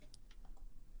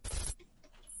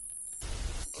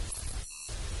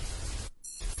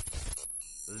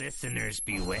Listeners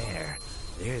beware.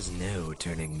 There's no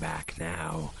turning back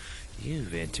now.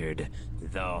 You've entered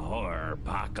the Horror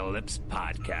Apocalypse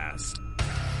Podcast.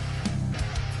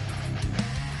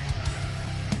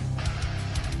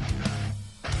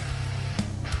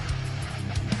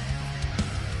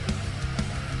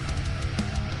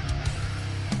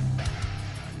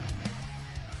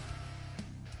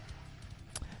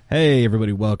 Hey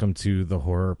everybody, welcome to the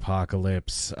Horror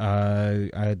Apocalypse. I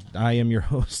am your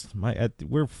host.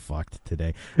 We're fucked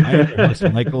today. I am your host,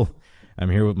 Michael. I'm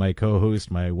here with my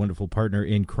co-host, my wonderful partner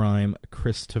in crime,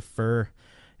 Christopher.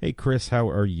 Hey Chris, how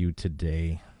are you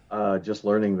today? Just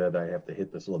learning that I have to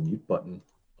hit this little mute button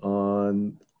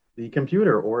on the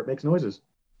computer or it makes noises.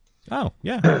 Oh,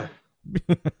 yeah.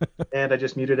 And I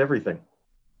just muted everything.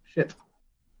 Shit.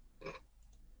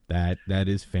 That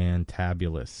is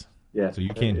fantabulous. Yeah. So you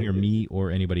can't hear me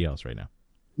or anybody else right now?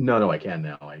 No, I can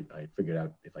now. I figured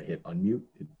out if I hit unmute,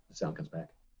 the sound comes back.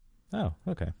 Oh,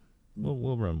 okay.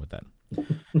 We'll run with that.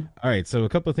 All right, so a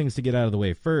couple of things to get out of the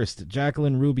way. First,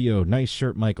 Jacqueline Rubio, nice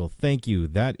shirt, Michael. Thank you.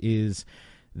 That is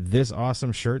this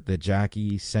awesome shirt that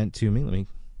Jackie sent to me.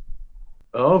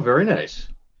 Oh, very nice.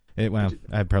 Well,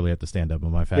 I'd probably have to stand up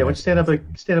on my fat. Yeah, why don't you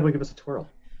stand up and give us a twirl?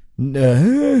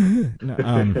 No,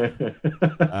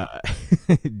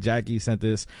 Jackie sent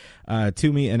this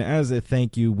to me, and as a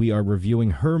thank you, we are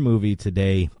reviewing her movie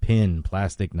today, Pin,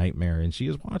 Plastic Nightmare, and she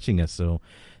is watching us, so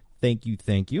thank you.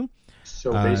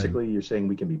 So basically, you're saying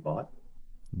we can be bought?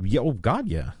 Yeah, oh, God,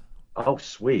 yeah. Oh,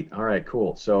 sweet. All right,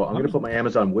 cool. So I'm going to put my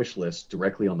Amazon wish list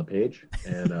directly on the page,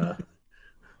 and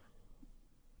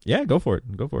yeah, go for it.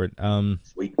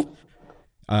 Sweet.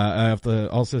 I have to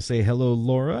also say hello,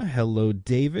 Laura. Hello,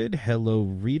 David. Hello,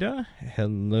 Rita.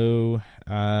 Hello,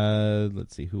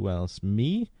 let's see, who else?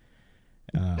 Me.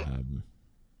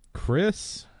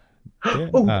 Chris.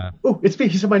 It's me.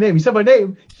 He said my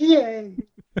name. Yay!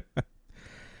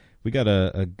 We got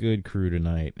a good crew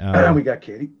tonight. We got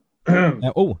Katie.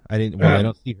 I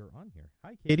don't see her on here.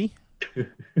 Hi, Katie.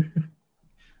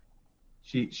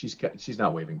 She's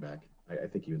not waving back. I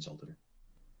think you insulted her.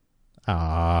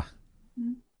 Ah.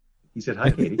 He said,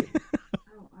 hi, Katie.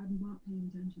 Oh, I'm not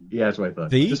paying attention. Yeah, that's what I thought.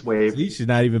 See? Just wave. See? She's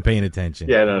not even paying attention.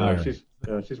 Yeah, no. Right.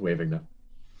 She's waving now.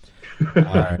 All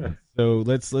right. So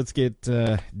let's get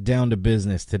down to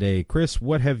business today. Chris,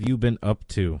 what have you been up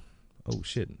to? Oh,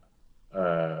 shit.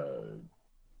 Okay.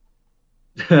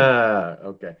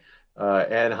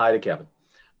 And hi to Kevin.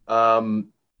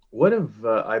 What have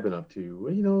I been up to?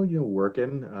 Well,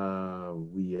 working.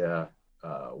 We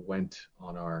went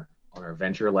on our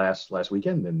venture last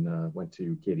weekend and went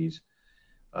to Katie's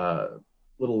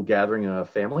little gathering of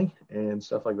family and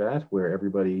stuff like that, where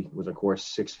everybody was, of course,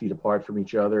 6 feet apart from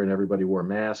each other and everybody wore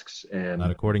masks. And not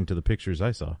according to the pictures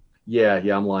I saw. Yeah,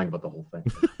 I'm lying about the whole thing.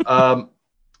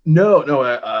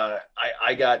 No,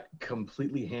 I got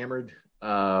completely hammered,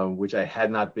 which I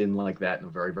had not been like that in a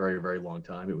very, very, very long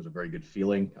time. It was a very good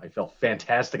feeling. I felt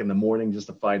fantastic in the morning just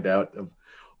to find out of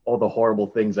all the horrible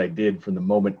things I did from the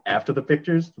moment after the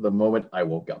pictures to the moment I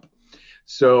woke up.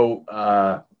 So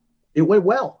it went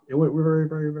well. It went very,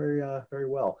 very, very, very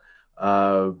well.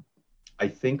 I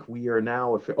think we are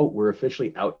now, we're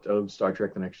officially out of Star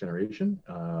Trek The Next Generation.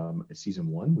 Season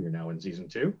 1. We are now in season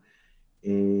 2.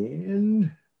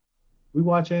 And we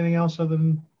watch anything else other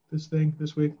than this thing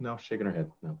this week? No, shaking her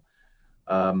head. No.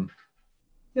 And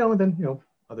then,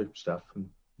 other stuff and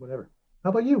whatever. How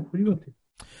about you? What are you up to?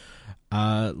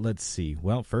 Let's see.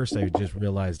 Well, first I just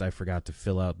realized I forgot to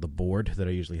fill out the board that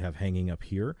I usually have hanging up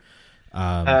here.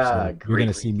 So you're going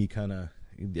to see me kind of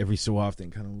every so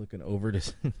often kind of looking over to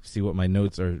see what my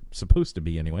notes are supposed to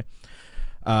be anyway.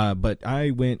 But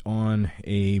I went on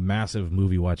a massive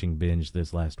movie watching binge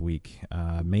this last week.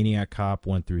 Maniac Cop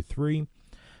 1 through 3,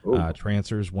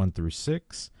 Trancers 1 through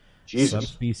 6, Jesus.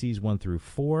 Subspecies 1 through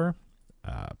 4,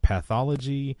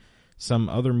 Pathology, some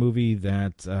other movie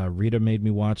that Rita made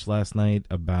me watch last night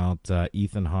about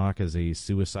Ethan Hawke as a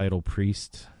suicidal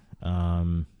priest.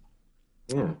 Yeah,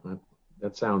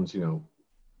 that sounds,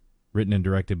 written and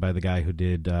directed by the guy who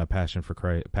did The Passion of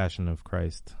Christ.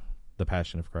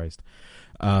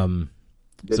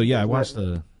 So yeah, I watched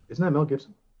Isn't that Mel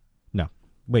Gibson? No,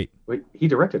 wait, he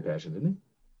directed Passion, didn't he?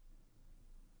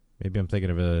 Maybe I'm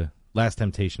thinking of a Last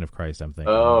Temptation of Christ. I'm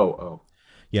thinking. Oh.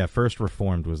 Yeah, First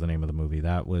Reformed was the name of the movie.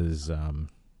 That was,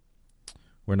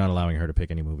 we're not allowing her to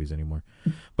pick any movies anymore.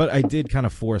 But I did kind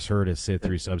of force her to sit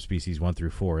through Subspecies 1 through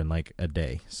 4 in like a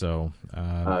day. So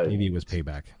maybe it was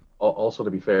payback. Also,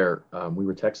 to be fair, we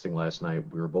were texting last night.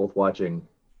 We were both watching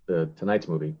tonight's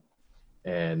movie,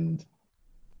 and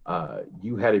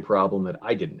you had a problem that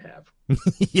I didn't have.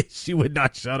 Yes, she would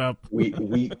not shut up. We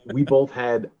both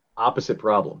had opposite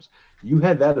problems. You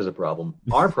had that as a problem.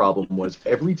 Our problem was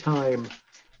every time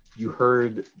you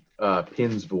heard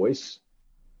Pin's voice,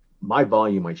 my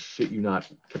volume, I shit you not,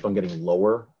 kept on getting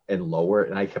lower and lower,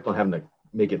 and I kept on having to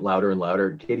make it louder and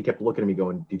louder. Katie kept looking at me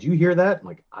going, "Did you hear that?" I'm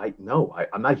like,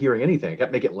 I'm not hearing anything. I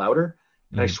kept making it louder,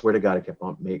 and I swear to God, it kept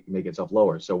on making itself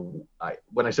lower. So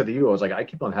when I said to you, I was like, I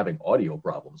kept on having audio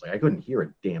problems. Like I couldn't hear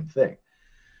a damn thing.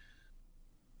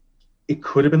 It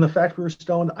could have been the fact we were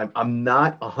stoned. I'm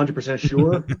not 100%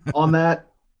 sure on that.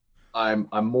 I'm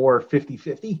more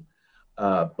 50-50.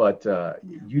 But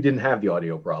you didn't have the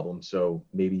audio problem, so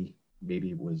maybe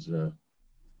it was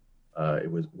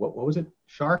what was it?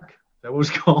 Shark? Is that what it was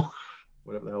called?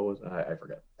 Whatever the hell it was. I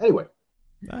forget. Anyway.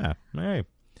 All right.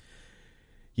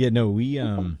 Yeah, no, we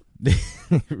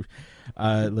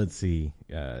let's see.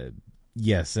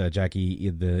 Yes, Jackie,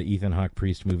 the Ethan Hawke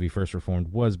Priest movie First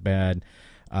Reformed was bad.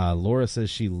 Laura says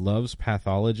she loves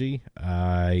Pathology.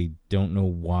 I don't know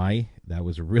why. That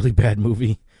was a really bad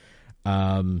movie.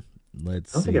 I don't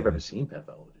think I've ever seen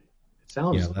Pathology. It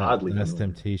sounds oddly Last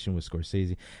Temptation with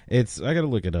Scorsese. I got to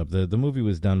look it up. The movie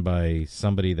was done by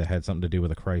somebody that had something to do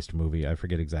with a Christ movie. I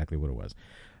forget exactly what it was.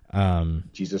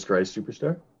 Jesus Christ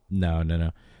Superstar?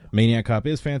 No. Maniac Cop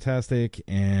is fantastic,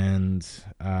 and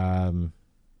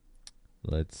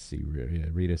let's see.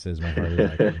 Rita says my heart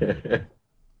is like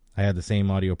I had the same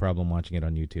audio problem watching it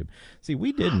on YouTube. See,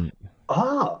 we didn't.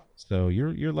 So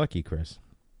you're lucky, Chris.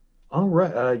 All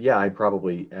right. Yeah, I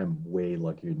probably am way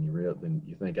luckier than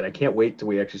you think. And I can't wait till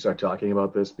we actually start talking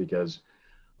about this because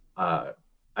I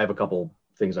have a couple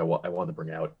things I want to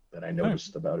bring out that I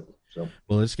noticed about it. So,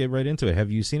 well, let's get right into it.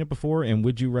 Have you seen it before, and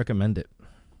would you recommend it?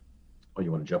 Oh,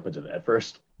 you want to jump into that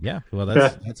first? Yeah. Well,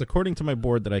 that's according to my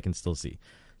board that I can still see.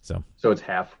 So it's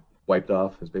half wiped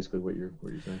off is basically what you're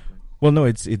saying. Well, no,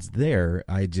 it's there.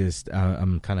 I just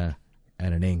I'm kind of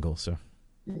at an angle. So,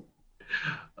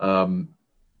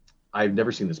 I've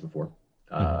never seen this before,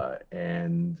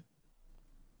 and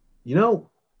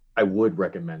I would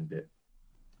recommend it.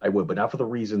 I would, but not for the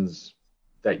reasons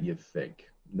that you think.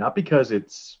 Not because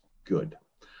it's good.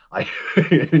 By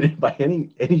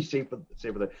any shape of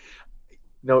the.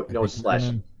 No,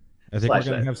 slash. I think we're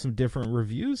going to have some different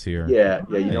reviews here. Yeah.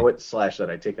 Right. You know what? Slash that.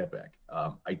 I take that back.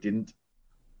 I didn't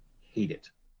hate it.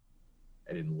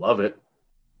 I didn't love it.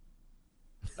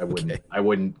 I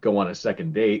wouldn't go on a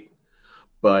second date,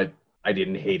 but I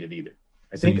didn't hate it either.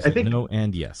 I think no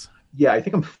and yes. Yeah, I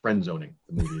think I'm friend zoning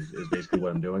the movie is basically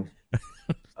what I'm doing.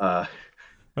 My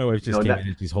wife just came in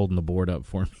and she's holding the board up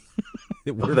for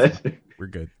me. We're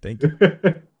good. Thank you.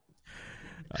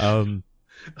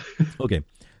 Okay.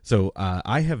 So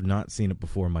I have not seen it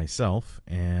before myself,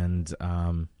 and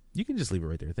you can just leave it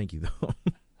right there. Thank you, though.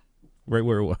 Right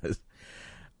where it was.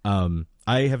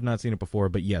 I have not seen it before,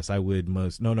 but yes, I would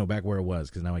back where it was,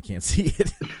 because now I can't see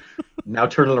it. Now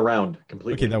turn it around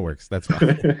completely. Okay, that works. That's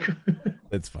fine.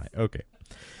 That's fine. Okay.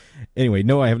 Anyway,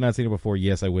 no, I have not seen it before.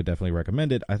 Yes, I would definitely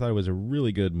recommend it. I thought it was a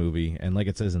really good movie, and like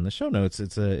it says in the show notes,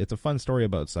 it's a fun story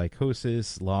about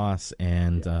psychosis, loss,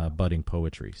 and budding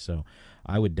poetry. So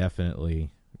I would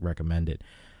definitely recommend it.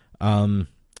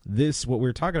 What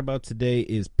we're talking about today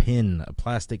is Pin, a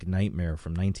Plastic Nightmare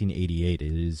from 1988.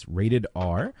 It is rated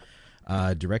R,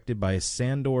 directed by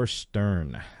Sandor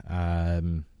Stern.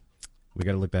 We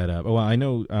got to look that up. Oh, well, I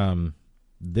know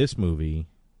this movie.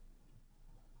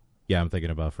 Yeah, I'm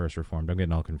thinking about First Reformed. I'm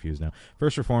getting all confused now.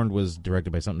 First Reformed was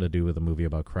directed by something to do with a movie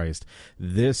about Christ.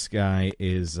 This guy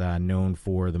is known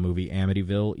for the movie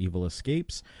Amityville, Evil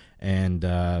Escapes, and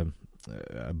a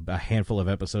handful of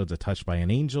episodes of Touched by an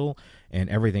Angel, and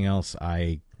everything else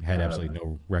I had absolutely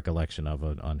no recollection of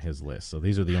on his list. So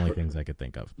these are the only things I could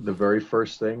think of. The very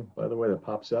first thing, by the way, that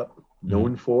pops up,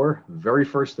 known for, very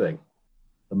first thing,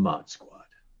 the Mod Squad.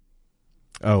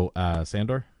 Oh,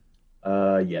 Sandor?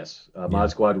 Yes.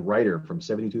 Mod Squad writer from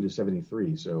 72 to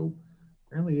 73. So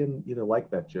apparently he didn't either like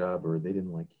that job or they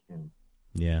didn't like him.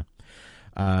 Yeah.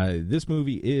 This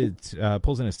movie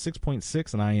pulls in a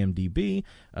 6.6 on IMDb,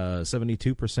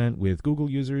 72% with Google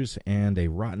users, and a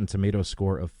Rotten Tomato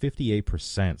score of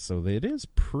 58%. So it is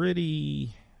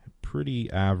pretty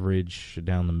average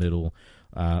down the middle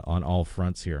on all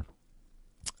fronts here.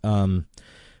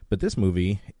 But this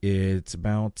movie, it's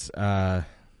about...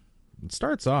 It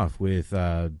starts off with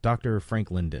Dr.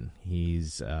 Frank Linden.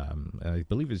 He's, I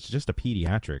believe it's just a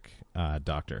pediatric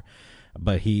doctor.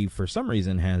 But he, for some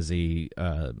reason, has a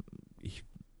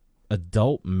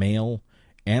adult male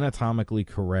anatomically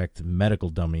correct medical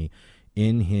dummy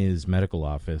in his medical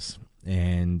office.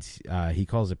 And he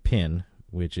calls it Pin,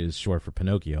 which is short for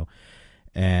Pinocchio,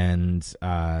 and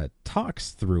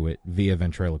talks through it via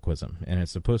ventriloquism. And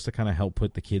it's supposed to kind of help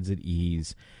put the kids at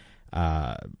ease.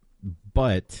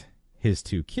 But his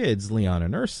two kids, Leon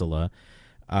and Ursula,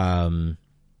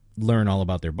 learn all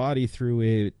about their body through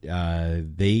it.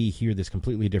 They hear this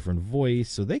completely different voice,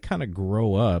 so they kind of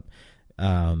grow up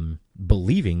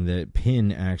believing that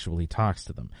Pin actually talks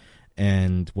to them.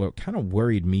 And what kind of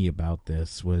worried me about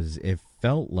this was it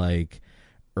felt like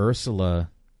Ursula,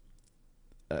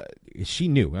 she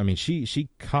knew. I mean, she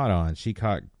caught on. She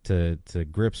caught to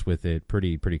grips with it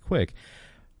pretty quick.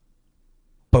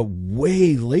 But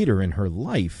way later in her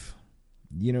life,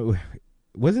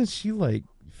 wasn't she like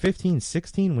 15,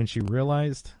 16 when she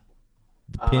realized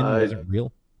the Pin wasn't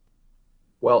real?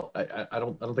 Well, I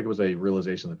don't think it was a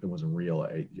realization that Pin wasn't real.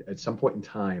 At some point in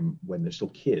time when they're still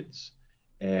kids,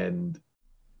 and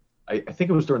I think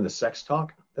it was during the sex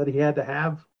talk that he had to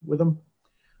have with him.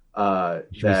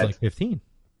 She was like 15.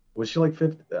 Was she like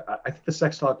 15? I think the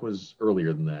sex talk was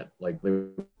earlier than that. Like they were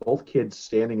both kids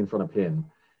standing in front of Pin.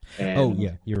 And, oh,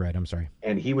 yeah, you're right. I'm sorry.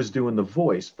 And he was doing the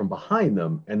voice from behind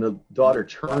them, and the daughter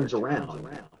turns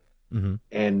around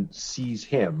and sees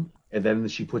him, and then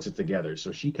she puts it together.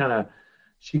 So she kind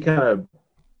of,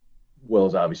 well,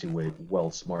 is obviously way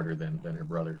smarter than her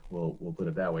brother. We'll put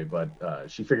it that way. But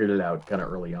she figured it out kind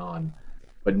of early on,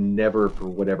 but never, for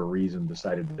whatever reason,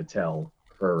 decided to tell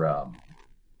her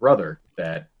brother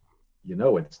that,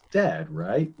 it's Dad,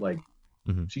 right? Like,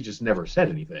 she just never said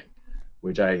anything.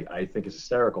 Which I think is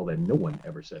hysterical that no one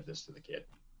ever said this to the kid.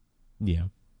 Yeah.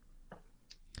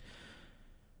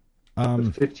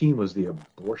 But 15 was the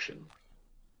abortion.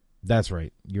 That's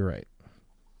right. You're right.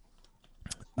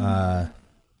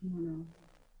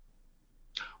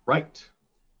 Right.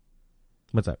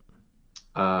 What's up?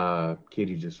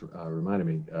 Katie just reminded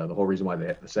me. The whole reason why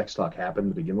the sex talk happened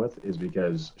to begin with is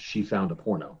because she found a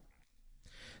porno.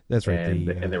 That's right.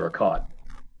 And they were caught.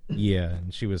 Yeah,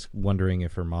 and she was wondering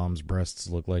if her mom's breasts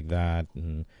look like that,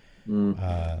 and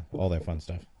all that fun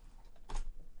stuff.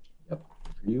 Yep.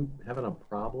 Are you having a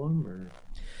problem, or?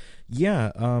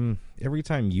 Yeah. Every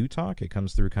time you talk, it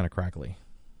comes through kind of crackly.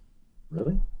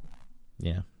 Really?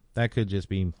 Yeah, that could just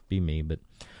be me, but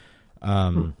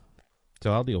so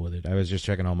I'll deal with it. I was just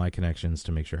checking all my connections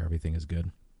to make sure everything is good.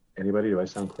 Anybody? Do I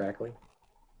sound crackly?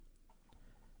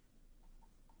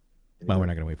 Well, we're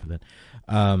not going to wait for that.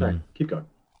 Right, keep going.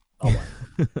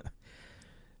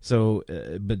 So,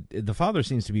 but the father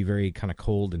seems to be very kind of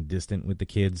cold and distant with the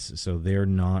kids, so they're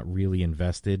not really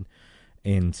invested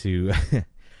into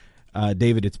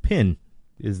David. It's Pin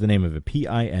is the name of it,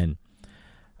 Pin.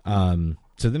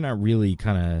 So they're not really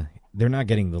they're not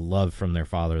getting the love from their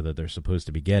father that they're supposed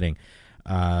to be getting.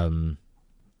 But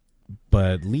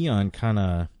Leon kind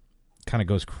of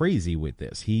goes crazy with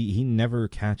this. He never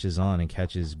catches on and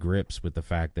catches grips with the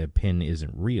fact that Pin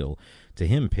isn't real. To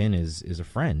him, Pin is a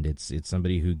friend. It's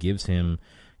somebody who gives him,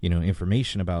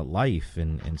 information about life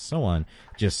and so on.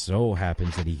 Just so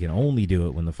happens that he can only do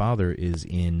it when the father is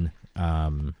in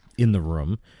the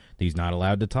room. He's not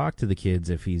allowed to talk to the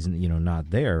kids if he's not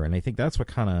there. And I think that's what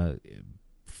kind of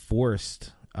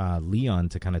forced Leon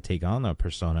to kind of take on the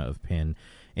persona of Pin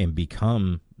and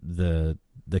become the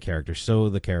character, so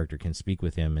the character can speak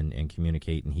with him and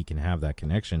communicate, and he can have that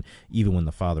connection even when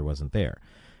the father wasn't there.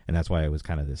 And that's why it was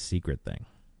kind of this secret thing.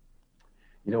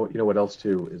 You know what else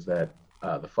too is that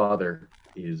the father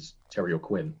is Terry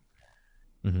O'Quinn,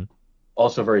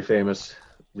 also very famously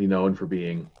known for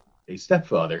being a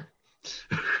stepfather.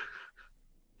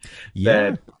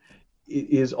 Yeah, that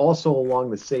is also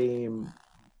along the same.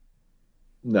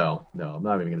 No, I'm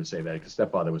not even going to say that because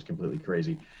stepfather was completely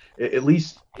crazy. At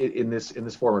least in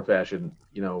this form or fashion,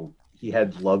 he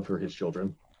had love for his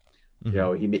children.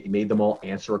 He made them all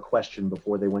answer a question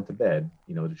before they went to bed.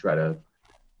 To try to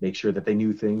make sure that they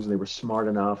knew things and they were smart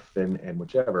enough and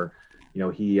whichever.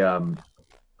 He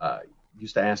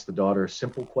used to ask the daughter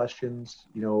simple questions.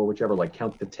 Whichever, like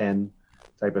count to 10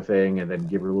 type of thing, and then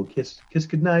give her a little kiss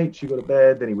goodnight. She'd go to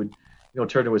bed. Then he would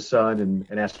turn to his son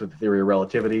and ask for the theory of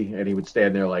relativity, and he would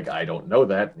stand there like, I don't know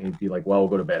that. And he'd be like, well, we'll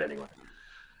go to bed anyway.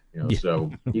 Yeah. So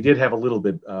he did have a little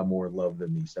bit more love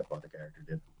than the stepfather character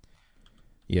did.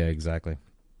 Yeah, exactly.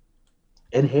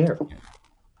 And hair.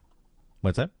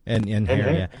 What's that? And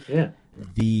hair, yeah.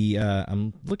 The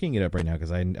I'm looking it up right now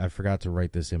because I forgot to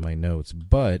write this in my notes,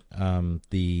 but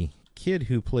the kid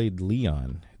who played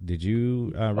Leon, did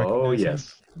you recognize Oh,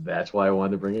 yes. him? That's why I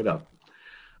wanted to bring it up.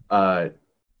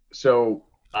 So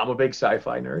I'm a big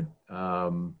sci-fi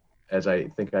nerd. As I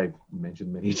think I've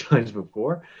mentioned many times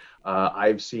before,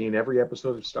 I've seen every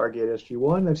episode of Stargate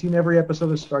SG-1. I've seen every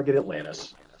episode of Stargate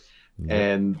Atlantis. Yeah.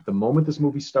 And the moment this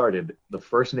movie started, the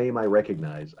first name I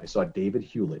recognized, I saw David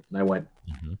Hewlett, and I went,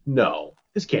 no,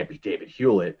 this can't be David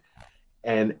Hewlett.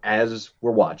 And as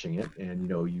we're watching it, and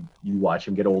you watch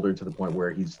him get older to the point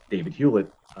where he's David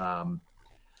Hewlett. To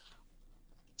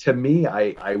me,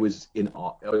 I was in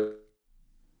awe.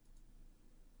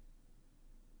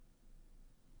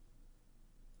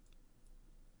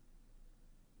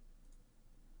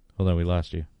 Hold on, we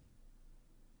lost you.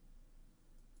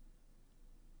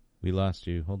 We lost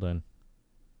you. Hold on.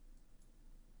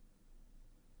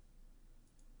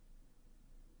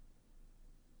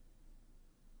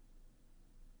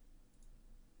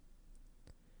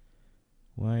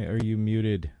 Why are you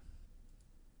muted?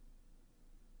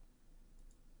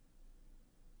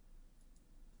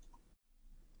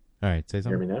 All right, say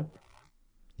something. Hear me now?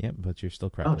 Yep, but you're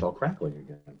still crackling. Oh, it's all crackling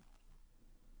again.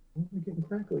 Why am I getting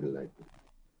crackly today?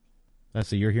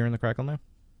 So you're hearing the crackle now?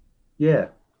 Yeah.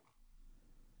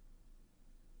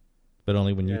 But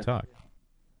only when you talk.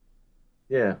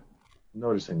 Yeah, I'm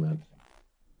noticing that.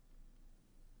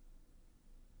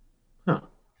 Huh.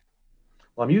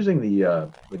 Well, I'm using the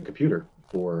computer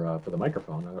for the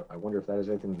microphone. I wonder if that has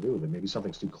anything to do with it. Maybe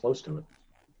something's too close to it.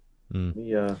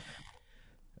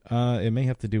 It may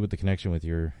have to do with the connection with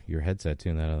your headset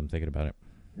too. Now that I'm thinking about it.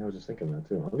 I was just thinking that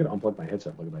too. I'm gonna unplug my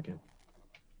headset, plug it back in.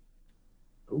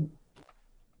 Ooh.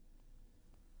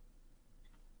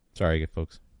 Sorry,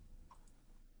 folks.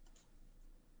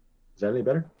 Is that any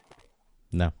better?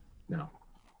 No. No.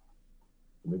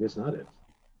 Maybe it's not it.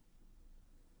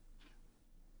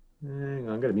 Hang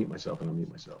on, I'm gonna mute myself and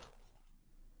unmute myself.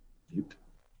 Mute.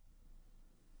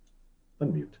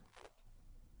 Unmute.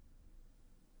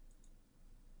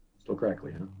 Still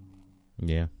crackly, huh?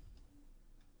 Yeah.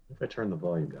 If I turn the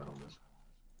volume down on this.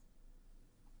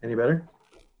 Any better?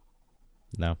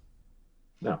 No.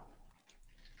 No.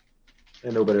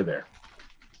 And no better there.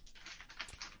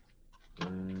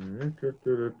 We're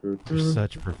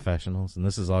such professionals, and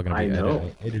this is all going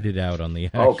to be edited out on the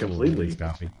actual completely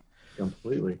copy.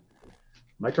 Completely.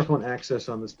 Microphone access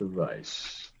on this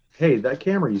device. Hey, that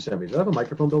camera you sent me, does that have a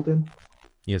microphone built in?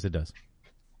 Yes, it does.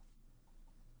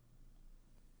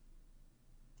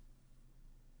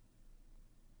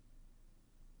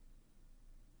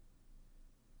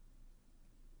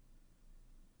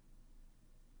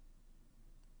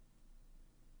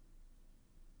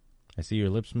 I see your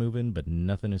lips moving, but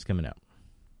nothing is coming out.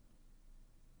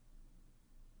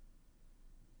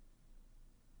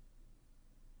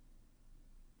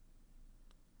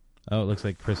 Oh, it looks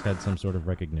like Chris had some sort of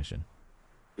recognition.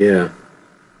 Yeah.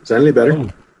 Is that any better? Oh,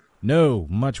 no,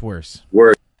 much worse.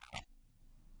 Worse.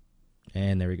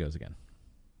 And there he goes again.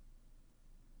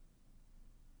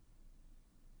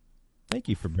 Thank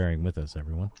you for bearing with us,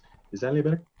 everyone. Is that any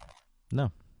better?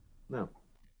 No. No.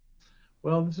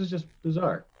 Well, this is just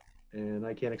bizarre, and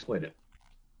I can't explain it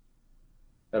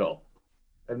at all.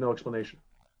 I have no explanation.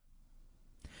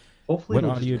 Hopefully,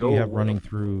 what audio do you have running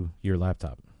through your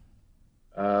laptop?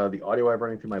 The audio I have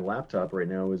running through my laptop right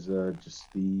now is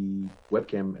just the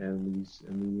webcam and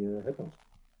the headphones.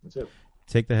 That's it.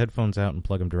 Take the headphones out and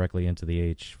plug them directly into the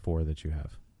H4 that you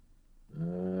have. I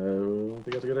don't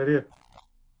think that's a good idea.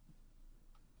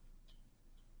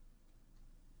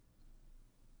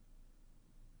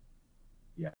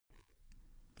 Yeah.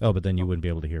 Oh, but then you wouldn't be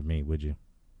able to hear me, would you?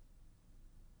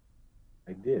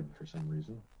 I did for some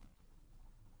reason.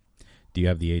 Do you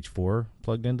have the H4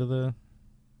 plugged into the...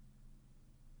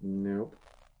 Nope.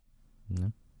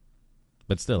 No.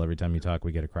 But still, every time you talk,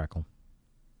 we get a crackle.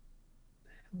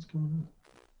 What's going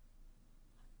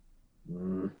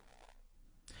on?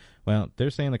 Well,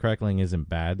 they're saying the crackling isn't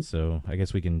bad, so I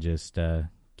guess we can just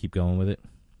keep going with it.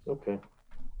 Okay.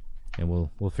 And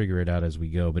we'll figure it out as we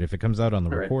go. But if it comes out on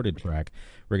the recorded track,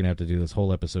 we're going to have to do this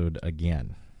whole episode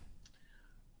again.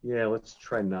 Yeah, let's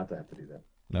try not to have to do that.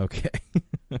 Okay.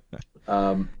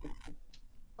 All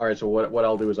right, so what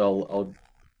I'll do is I'll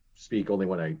speak only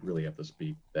when I really have to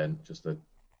speak, then, just to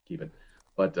keep it.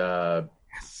 But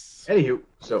Yes. anywho,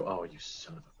 so you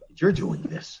son of a, you're doing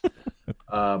this.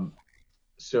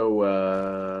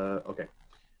 Okay.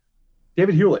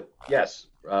 David Hewlett, yes,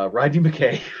 Rodney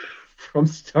McKay from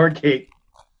Stargate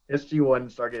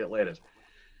SG-1, Stargate Atlantis.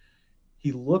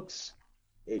 He looks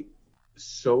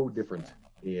so different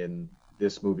in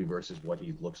this movie versus what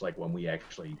he looks like when we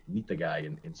actually meet the guy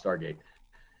in Stargate.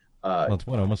 Well, it's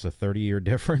almost a 30-year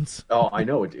difference. Oh, I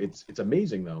know. It's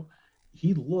amazing, though.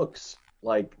 He looks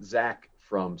like Zach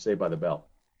from Saved by the Bell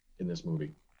in this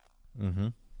movie. Mm-hmm.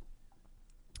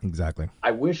 Exactly.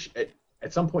 I wish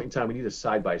at some point in time we need a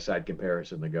side-by-side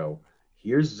comparison to go,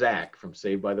 here's Zach from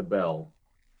Saved by the Bell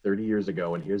 30 years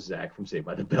ago, and here's Zach from Saved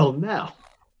by the Bell now.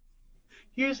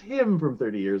 Here's him from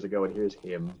 30 years ago, and here's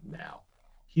him now.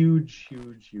 Huge,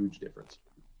 huge, huge difference.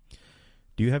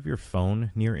 Do you have your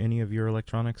phone near any of your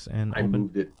electronics and I open?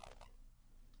 moved it.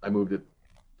 I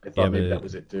thought maybe that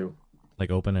was it too.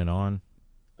 Like open and on?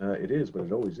 It is, but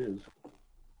it always is.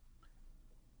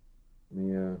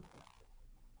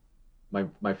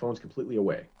 My phone's completely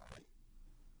away.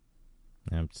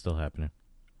 Yeah, it's still happening.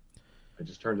 I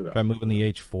just turned it up. Try moving the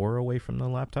H4 away from the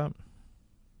laptop.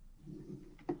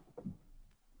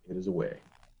 It is away.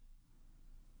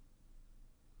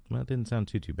 Well, it didn't sound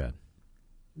too bad.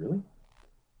 Really?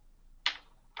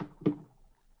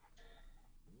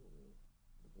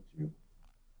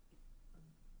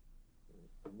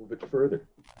 Move it further.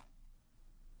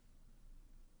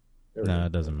 No,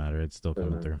 it doesn't matter. It's still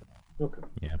coming through. Okay.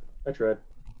 Yeah. I tried.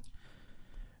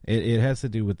 It has to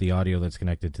do with the audio that's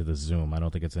connected to the Zoom. I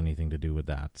don't think it's anything to do with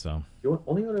that. So The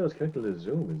only audio that's connected to the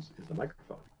Zoom is the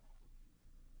microphone.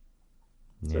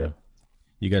 That's yeah. it.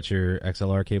 You got your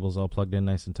XLR cables all plugged in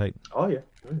nice and tight? Oh yeah.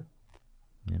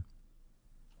 Yeah.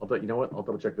 You know what? I'll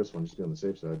double check this one just to be on the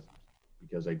safe side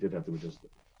because I did have to adjust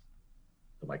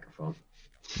the microphone.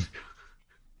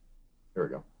 There we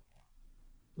go.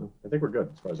 Well, I think we're good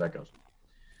as far as that goes.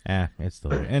 It's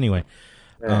still there. Anyway,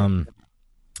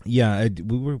 yeah,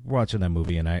 we were watching that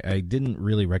movie, and I didn't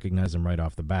really recognize him right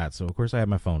off the bat. So, of course, I had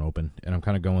my phone open, and I'm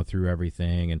kind of going through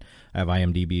everything, and I have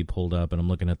IMDb pulled up, and I'm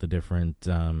looking at the different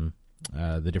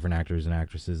actors and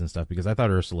actresses and stuff, because I thought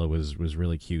Ursula was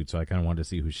really cute, so I kind of wanted to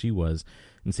see who she was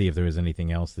and see if there was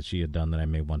anything else that she had done that I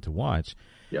may want to watch.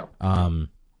 Yeah.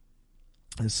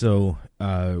 So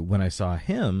when I saw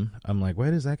him, I'm like,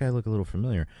 why does that guy look a little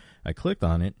familiar? I clicked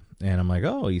on it, and I'm like,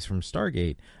 oh, he's from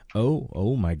Stargate.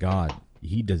 Oh my God.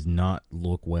 He does not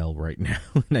look well right now.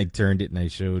 And I turned it, and I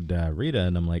showed Rita,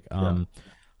 and I'm like,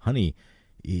 honey,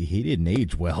 he didn't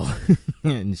age well.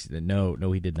 And she said, no,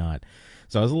 he did not.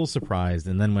 So I was a little surprised,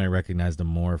 and then when I recognized him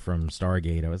more from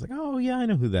Stargate, I was like, oh, yeah, I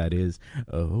know who that is.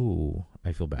 Oh,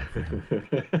 I feel bad for him.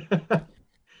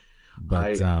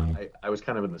 But I was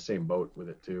kind of in the same boat with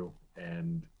it too,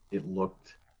 and it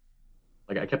looked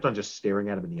like I kept on just staring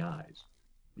at him in the eyes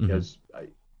because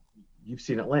you've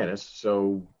seen Atlantis,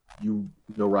 so you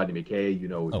know Rodney McKay, you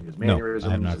know his mannerisms. No,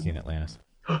 I have not seen Atlantis.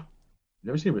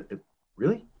 Never seen it?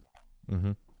 Really?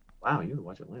 Mm-hmm. Wow, you need to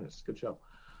watch Atlantis. It's a good show.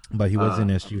 But he was in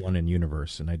SG-1 and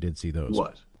Universe, and I did see those. He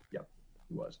was. Yep,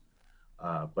 he was.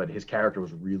 But his character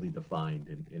was really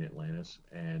defined in Atlantis,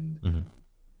 and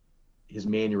his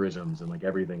mannerisms and like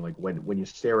everything, like when you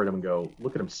stare at him and go,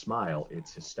 look at him smile,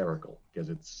 it's hysterical because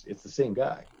it's the same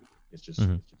guy. It's just,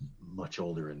 it's just much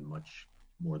older and much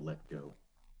more let go.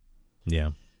 Yeah.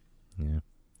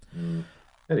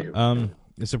 Anywho.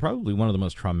 So probably one of the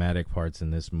most traumatic parts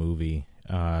in this movie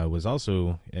was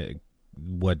also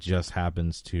what just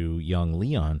happens to young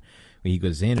Leon. When he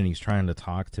goes in and he's trying to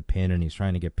talk to Pin, and he's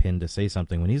trying to get Pin to say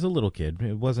something when he's a little kid.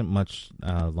 It wasn't much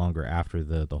longer after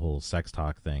the whole sex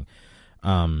talk thing.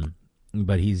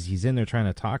 But he's in there trying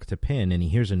to talk to Pin, and he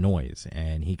hears a noise,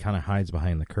 and he kind of hides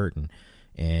behind the curtain,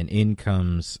 and in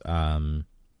comes the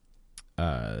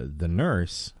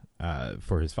nurse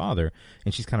for his father,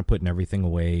 and she's kind of putting everything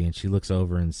away, and she looks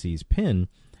over and sees Pin,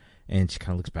 and she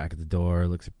kind of looks back at the door,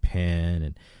 looks at Pin,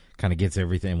 and kind of gets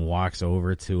everything and walks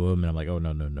over to him, and I'm like, oh,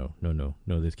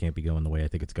 no, this can't be going the way I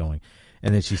think it's going.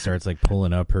 And then she starts like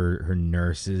pulling up her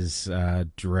nurse's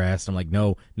dress. I'm like,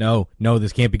 no,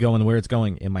 this can't be going where it's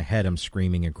going. In my head, I'm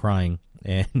screaming and crying,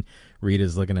 and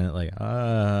Rita's looking at it like,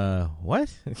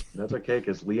 what? That's okay,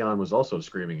 because Leon was also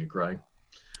screaming and crying.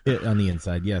 On the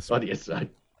inside, yes. On the inside.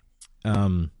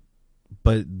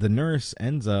 But the nurse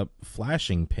ends up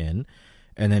flashing Pin,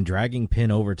 and then dragging Pin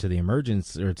over to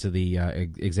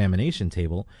the examination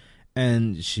table,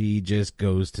 and she just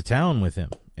goes to town with him,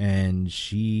 and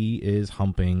she is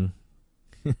humping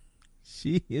the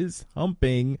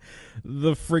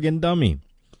friggin' dummy.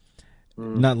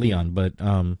 Not Leon, but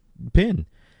Pin.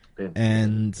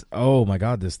 And oh my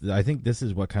God, I think this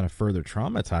is what kind of further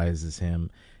traumatizes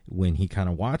him when he kind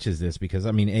of watches this, because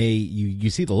I mean, you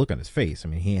see the look on his face. I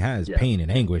mean, he has pain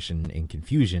and anguish and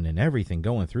confusion and everything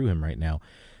going through him right now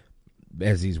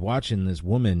as he's watching this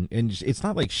woman. And it's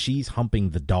not like she's humping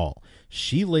the doll.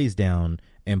 She lays down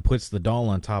and puts the doll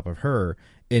on top of her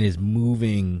and is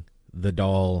moving the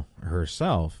doll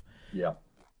herself. Yeah.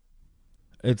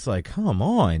 It's like, come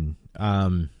on.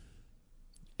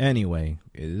 Anyway,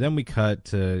 then we cut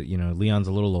to, Leon's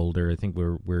a little older. I think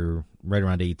we're right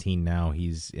around 18 now.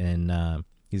 He's in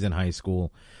high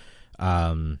school.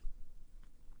 And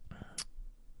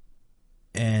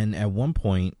at one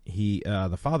point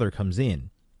the father comes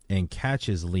in and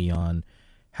catches Leon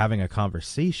having a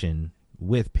conversation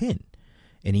with Pin,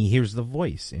 and he hears the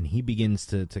voice, and he begins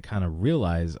to kind of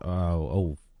realize,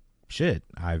 oh, shit,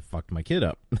 I fucked my kid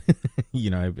up.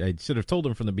 I should have told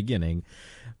him from the beginning,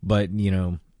 but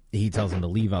he tells him to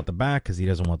leave out the back because he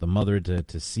doesn't want the mother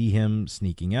to see him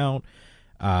sneaking out.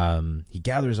 He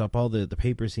gathers up all the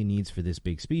papers he needs for this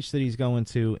big speech that he's going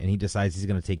to, and he decides he's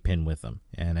going to take Pin with him.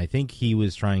 And I think he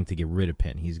was trying to get rid of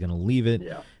Pin. He's going to leave it,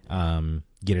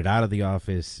 get it out of the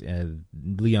office.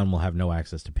 Leon will have no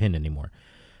access to Pin anymore.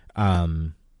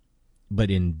 But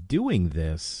in doing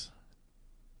this,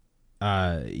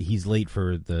 he's late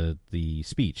for the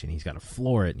speech, and he's got to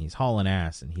floor it, and he's hauling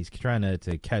ass, and he's trying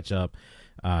to catch up,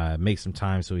 make some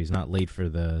time so he's not late for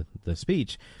the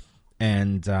speech.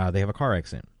 And they have a car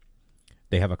accident.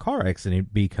 They have a car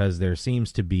accident because there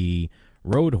seems to be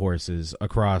road horses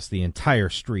across the entire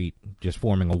street just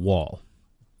forming a wall.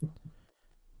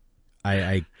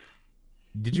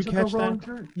 Did you catch that?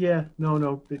 Turn? Yeah,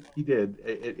 no, he did.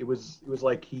 It was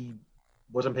like he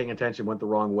wasn't paying attention, went the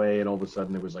wrong way, and all of a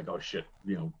sudden it was like, oh shit,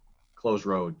 closed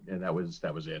road, and that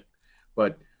was it.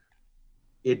 But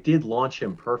it did launch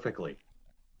him perfectly,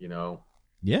 Yeah.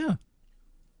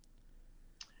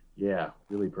 Yeah,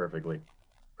 really perfectly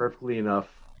enough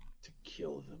to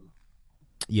kill them.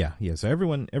 Yeah. So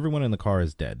everyone in the car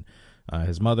is dead.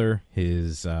 His mother,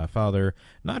 his father,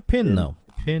 not Pin though.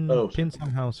 Pin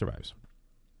somehow survives.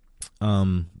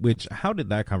 How did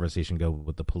that conversation go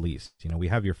with the police? We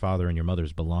have your father and your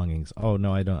mother's belongings. Oh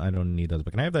no, I don't need those.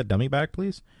 But can I have that dummy back,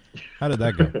 please? How did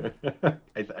that go?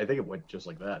 I think it went just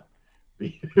like that.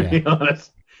 To be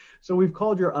honest. So we've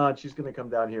called your aunt. She's going to come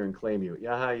down here and claim you.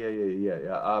 Yeah.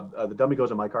 The dummy goes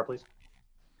in my car, please.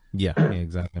 Yeah,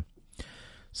 exactly.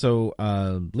 So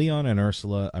Leon and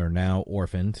Ursula are now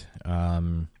orphaned.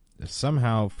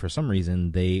 Somehow, for some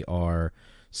reason, they are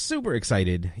super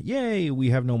excited. Yay, we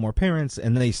have no more parents.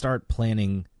 And they start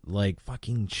planning like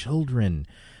fucking children.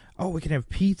 Oh, we can have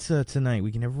pizza tonight.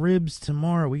 We can have ribs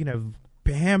tomorrow. We can have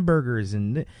hamburgers.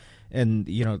 And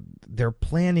they're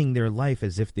planning their life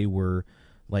as if they were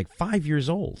like 5 years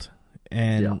old.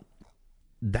 And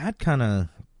that kind of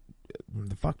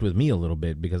fucked with me a little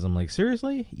bit because I'm like,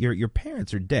 seriously? Your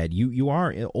parents are dead. You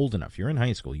are old enough. You're in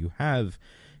high school. You have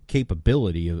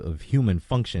capability of human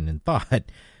function and thought.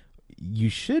 You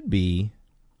should be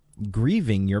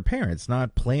grieving your parents,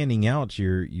 not planning out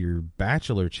your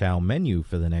bachelor chow menu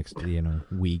for the next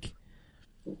week.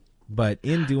 But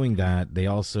in doing that, they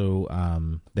also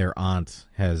their aunt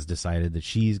has decided that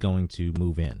she's going to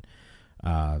move in.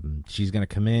 She's going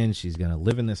to come in. She's going to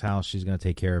live in this house. She's going to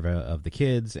take care of the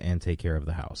kids and take care of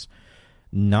the house.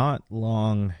 Not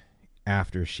long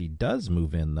after she does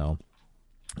move in, though,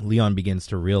 Leon begins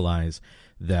to realize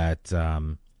that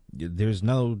there's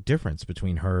no difference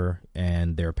between her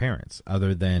and their parents,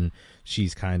 other than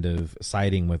she's kind of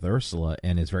siding with Ursula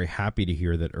and is very happy to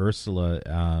hear that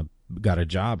Ursula got a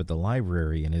job at the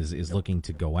library and is looking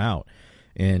to go out.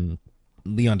 And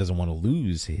Leon doesn't want to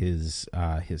lose his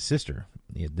sister.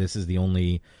 This is the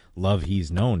only love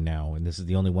he's known now, and this is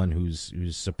the only one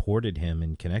who's supported him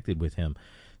and connected with him.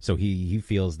 So he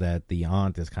feels that the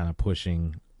aunt is kind of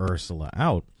pushing Ursula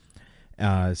out.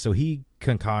 So he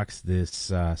concocts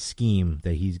this scheme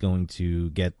that he's going to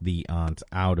get the aunt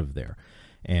out of there.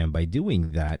 And by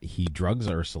doing that, he drugs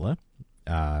Ursula,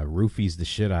 roofies the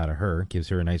shit out of her, gives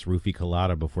her a nice roofie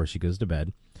colada before she goes to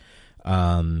bed.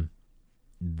 Then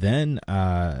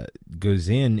goes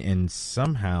in and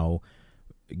somehow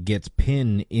gets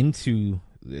Pin into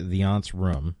the aunt's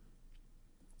room,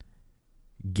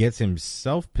 gets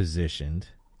himself positioned,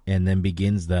 and then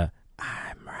begins the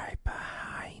 "I'm right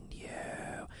behind you"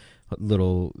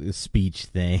 little speech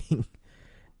thing.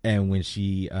 And when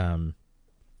she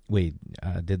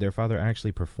did their father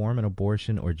actually perform an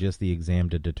abortion or just the exam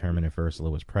to determine if Ursula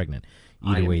was pregnant?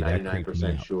 Either way, that creeped me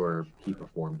out. 99% sure he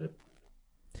performed it.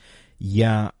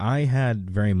 Yeah, I had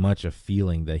very much a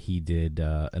feeling that he did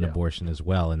an abortion as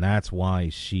well, and that's why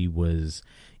she was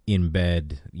in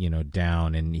bed,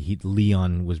 down, and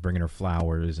Leon was bringing her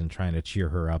flowers and trying to cheer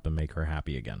her up and make her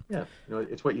happy again. Yeah,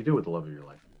 it's what you do with the love of your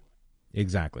life.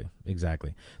 Exactly.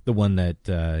 The one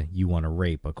that you want to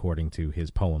rape, according to his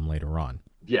poem later on.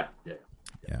 Yeah.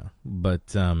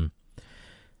 But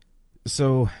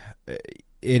so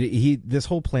this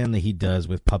whole plan that he does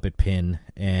with Puppet Pin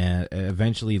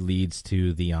eventually leads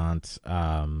to the aunt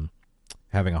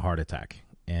having a heart attack,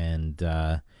 and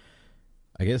I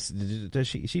guess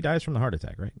she dies from the heart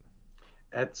attack, right?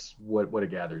 That's what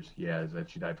it gathers. Yeah, is that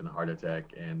she died from the heart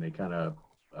attack, and they kind of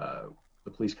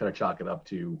the police kind of chalk it up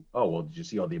to, oh well, did you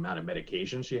see all the amount of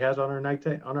medication she has on her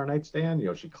nightstand?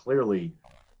 She clearly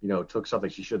took something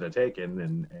she shouldn't have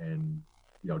taken and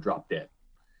dropped dead.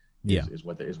 Is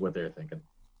what they're thinking.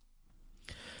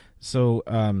 So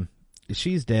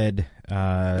she's dead.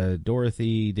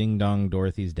 Dorothy, ding dong,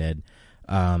 Dorothy's dead.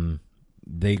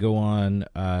 They go on.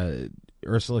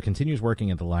 Ursula continues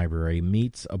working at the library,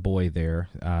 meets a boy there.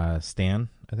 Stan,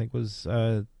 I think was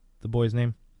the boy's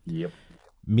name. Yep.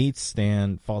 Meets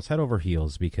Stan, falls head over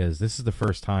heels because this is the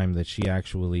first time that she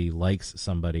actually likes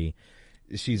somebody.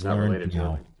 She's Not learned related to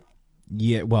now. him.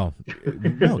 Yeah, well,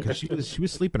 no, because she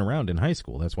was sleeping around in high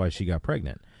school. That's why she got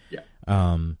pregnant. Yeah.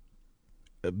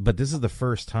 But this is the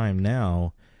first time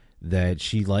now that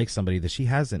she likes somebody that she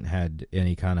hasn't had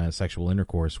any kind of sexual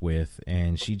intercourse with,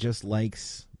 and she just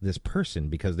likes this person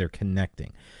because they're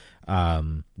connecting,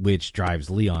 which drives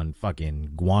Leon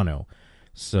fucking guano.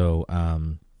 So,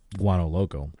 guano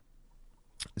loco.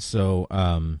 So,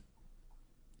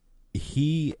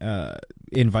 he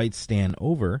invites Stan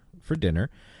over for dinner.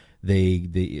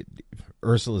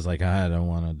 Ursula's like, I don't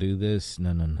want to do this.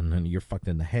 No, you're fucked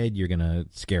in the head. You're gonna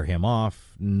scare him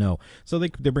off. No. So they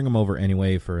bring him over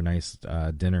anyway for a nice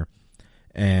dinner,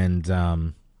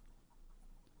 and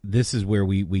this is where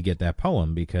we get that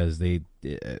poem because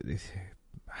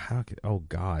oh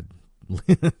God,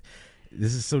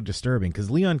 this is so disturbing because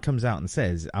Leon comes out and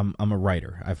says, I'm a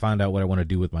writer. I found out what I want to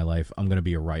do with my life. I'm gonna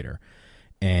be a writer,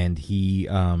 and he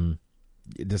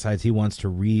decides he wants to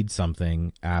read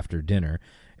something after dinner,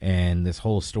 and this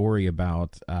whole story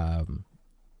about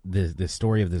this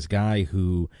story of this guy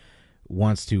who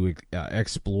wants to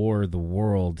explore the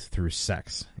world through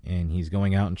sex, and he's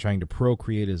going out and trying to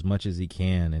procreate as much as he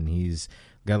can, and he's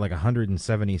got like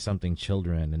 170 something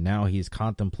children, and now he's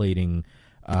contemplating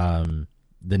the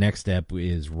next step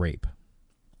is rape,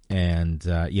 and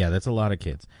that's a lot of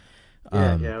kids.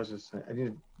 I was just I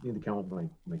need to count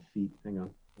my feet. Hang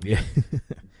on. Yeah.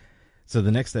 So the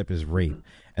next step is rape,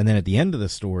 and then at the end of the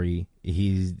story,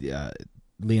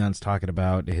 Leon's talking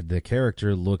about the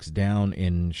character looks down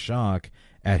in shock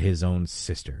at his own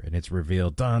sister, and it's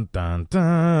revealed, dun dun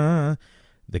dun,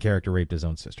 the character raped his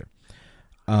own sister.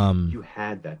 You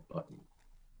had that button.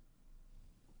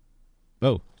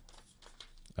 Oh.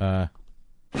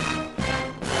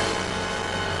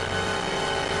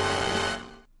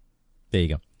 There you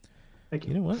go. Thank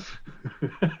you. You know what?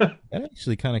 That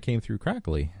actually kind of came through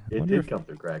crackly. It did come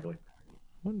through crackly.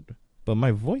 But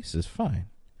my voice is fine.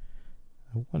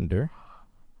 I wonder.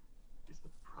 Is the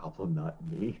problem not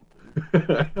me?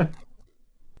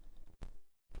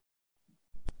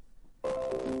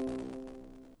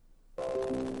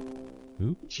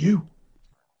 Who? It's you.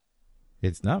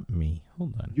 It's not me.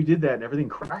 Hold on. You did that and everything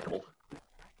crackled.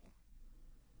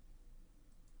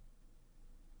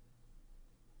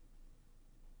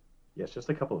 Yes, just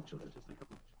a couple of children.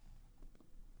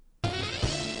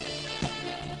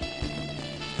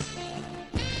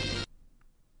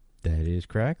 That is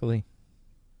crackly.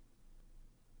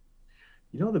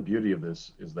 You know, the beauty of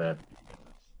this is that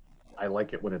I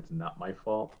like it when it's not my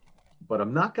fault, but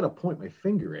I'm not going to point my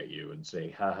finger at you and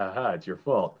say, ha ha ha, it's your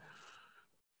fault.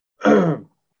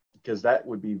 Because that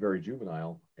would be very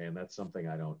juvenile, and that's something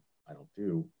I don't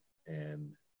do.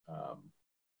 And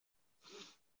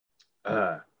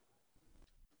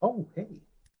oh, hey. Here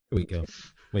we go.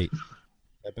 Wait, is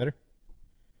that better?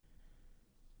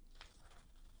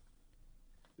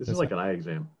 This is like an eye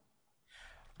exam.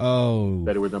 Oh.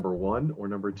 Better with number 1 or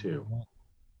number 2?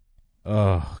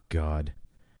 Oh God.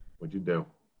 What'd you do?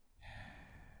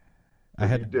 I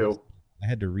had to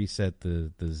reset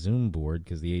the Zoom board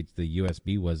because the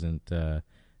USB wasn't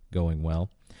going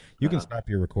well. You can stop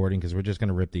your recording because we're just going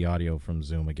to rip the audio from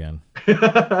Zoom again.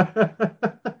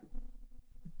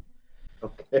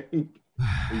 Okay.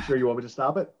 Are you sure you want me to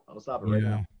stop it? I'll stop it right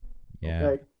now. Yeah.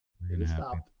 Okay. It It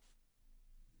stopped.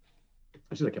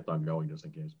 I should have kept on going just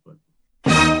in case, but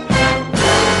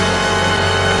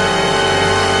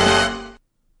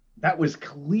that was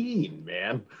clean,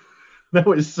 man. That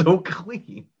was so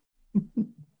clean.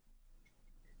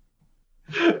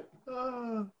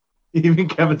 Even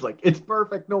Kevin's like, it's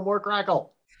perfect. No more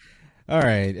crackle. All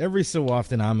right. Every so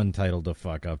often, I'm entitled to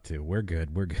fuck up too. We're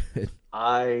good. We're good.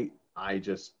 I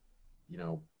just,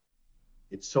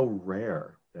 it's so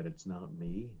rare that it's not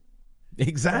me.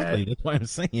 Exactly. That's why I'm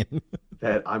saying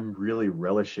that I'm really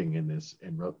relishing in this.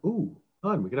 And ooh,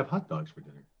 fun. We could have hot dogs for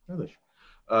dinner. Relish.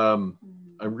 I'm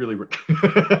really.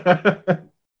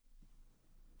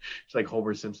 It's like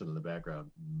Homer Simpson in the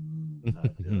background.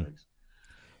 Hot dogs.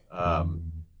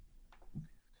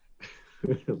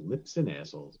 Lips and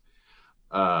assholes.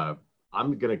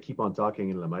 I'm gonna keep on talking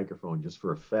into the microphone just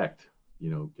for effect,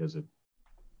 because it,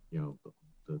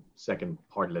 the second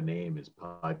part of the name is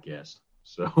podcast,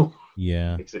 so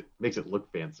yeah, makes it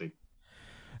look fancy.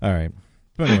 All right,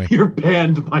 but anyway, you're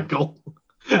banned, Michael.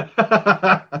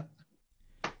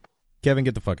 Kevin,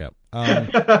 get the fuck out.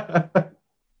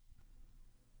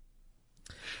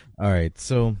 All right.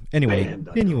 So anyway,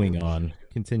 continuing on.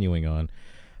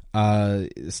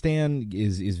 Stan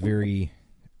is very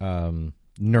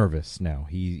nervous now.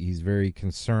 He's very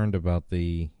concerned about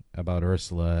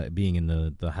Ursula being in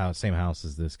the house, same house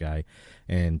as this guy,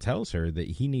 and tells her that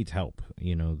he needs help.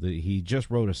 He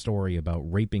just wrote a story about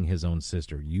raping his own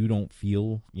sister. You don't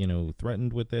feel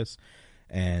threatened with this,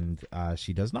 and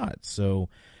she does not. So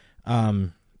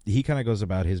he kind of goes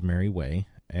about his merry way,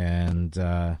 and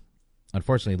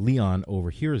unfortunately, Leon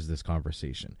overhears this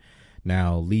conversation.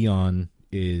 Now, Leon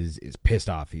is pissed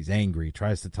off. He's angry.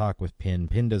 Tries to talk with Pin.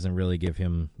 Pin doesn't really give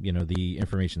him, the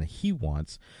information that he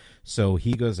wants. So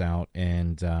he goes out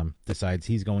and decides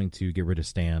he's going to get rid of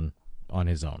Stan on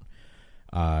his own.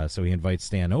 So he invites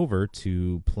Stan over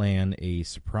to plan a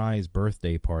surprise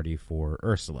birthday party for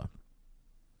Ursula.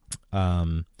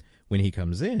 When he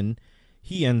comes in,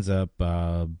 he ends up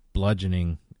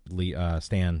bludgeoning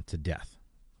Stan to death.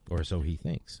 Or so he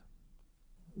thinks.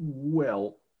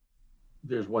 Well,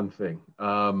 there's one thing.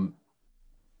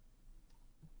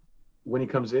 When he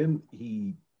comes in,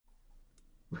 he's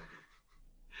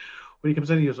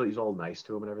all nice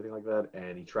to him and everything like that,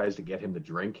 and he tries to get him to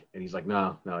drink, and he's like,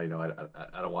 no, I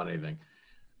don't want anything,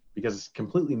 because it's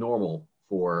completely normal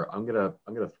for I'm gonna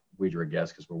wager a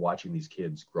guess, because we're watching these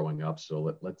kids growing up.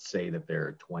 So let's say that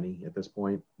they're 20 at this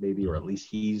point, maybe, or at least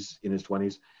he's in his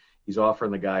 20s. He's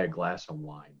offering the guy a glass of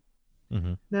wine.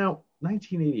 Mm-hmm. Now,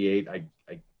 1988, I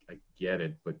get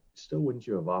it, but still, wouldn't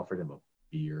you have offered him a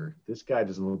beer? This guy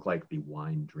doesn't look like the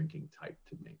wine drinking type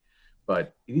to me.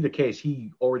 But in either case,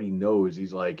 he already knows.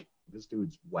 He's like, this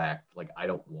dude's whacked. Like, I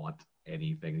don't want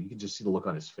anything. You can just see the look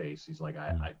on his face. He's like,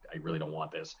 I really don't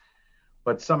want this.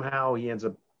 But somehow he ends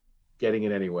up getting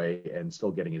it anyway, and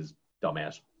still getting his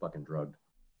dumbass fucking drugged.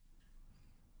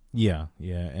 Yeah,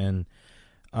 and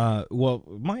well,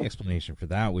 my explanation for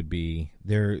that would be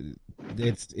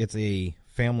it's a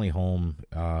family home.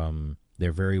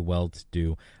 They're very well to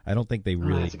do. I don't think they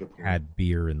really had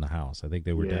beer in the house. I think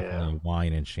they were definitely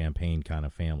wine and champagne kind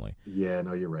of family. Yeah,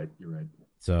 no, you're right.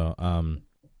 So,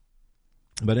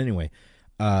 but anyway,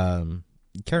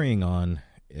 carrying on.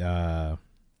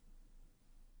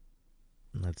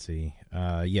 Let's see.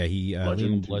 He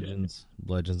bludgeons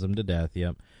him to death.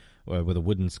 Yep, with a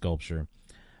wooden sculpture.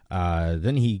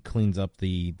 Then he cleans up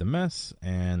the mess,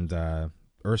 and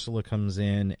Ursula comes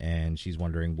in, and she's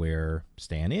wondering where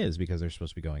Stan is, because they're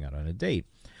supposed to be going out on a date.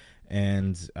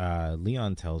 And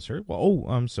Leon tells her,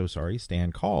 I'm so sorry,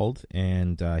 Stan called,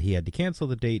 and he had to cancel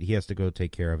the date. He has to go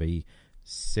take care of a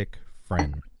sick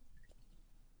friend.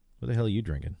 What the hell are you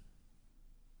drinking?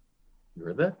 You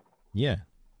heard that? Yeah.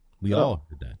 We all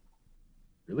heard that.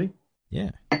 Really? Yeah.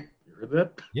 You heard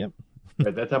that? Yep.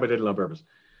 At that time, I did it on purpose.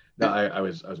 No, I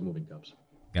was moving cups.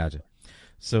 Gotcha.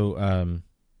 So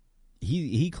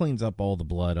he cleans up all the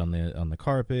blood on the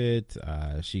carpet.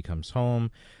 She comes home,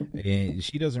 and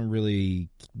she doesn't really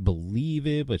believe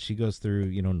it, but she goes through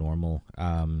normal.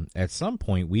 At some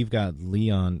point, we've got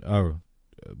Leon.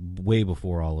 Way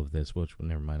before all of this, which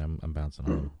never mind. I'm bouncing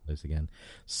on this again.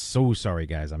 So sorry,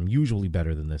 guys. I'm usually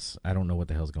better than this. I don't know what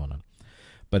the hell's going on.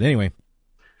 But anyway,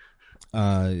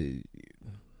 long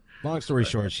story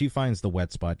short, she finds the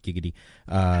wet spot, giggity.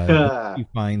 She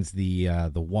finds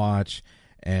the watch,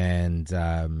 and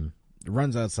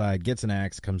runs outside, gets an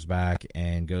axe, comes back,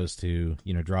 and goes to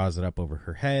draws it up over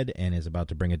her head, and is about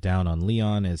to bring it down on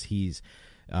Leon as he's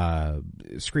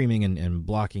screaming and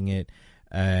blocking it,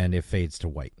 and it fades to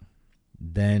white.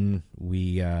 Then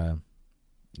we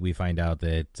find out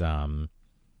that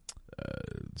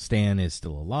Stan is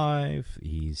still alive.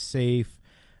 He's safe.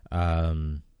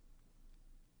 And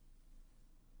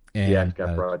the axe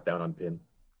got brought down on Pin.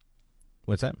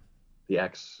 What's that? The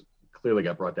axe clearly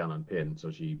got brought down on Pin,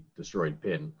 so she destroyed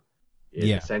Pin.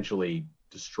 Essentially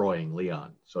destroying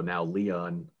Leon. So now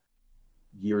Leon,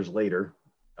 years later,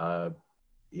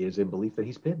 is in belief that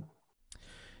he's Pin.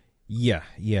 Yeah,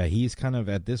 he's kind of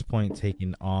at this point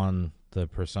taking on the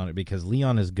persona, because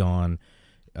Leon is gone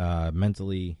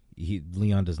mentally.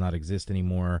 Leon does not exist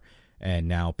anymore, and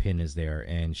now Pin is there.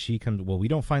 And she comes. Well, we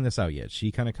don't find this out yet.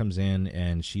 She kind of comes in,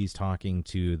 and she's talking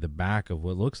to the back of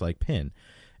what looks like Pin,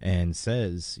 and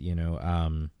says,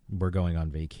 we're going on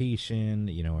vacation.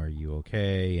 Are you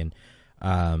okay? And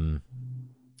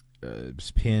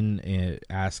Pin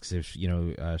asks if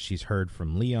she's heard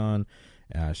from Leon.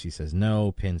 She says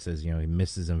no. Pin says, he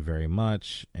misses him very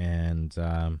much, and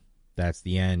that's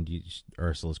the end.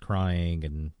 Ursula's crying,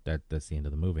 and that's the end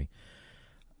of the movie.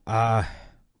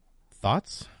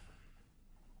 Thoughts?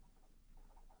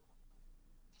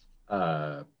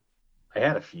 I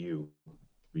had a few.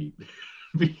 be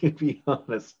be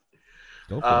honest.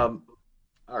 Go for it.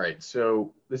 All right,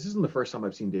 so this isn't the first time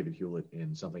I've seen David Hewlett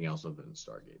in something else other than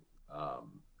Stargate.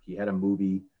 He had a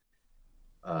movie.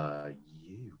 God,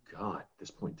 at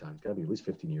this point in time, it's got to be at least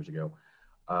 15 years ago,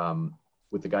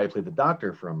 with the guy who played the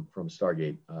Doctor from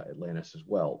Stargate Atlantis as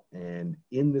well. And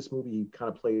in this movie, he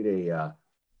kind of played a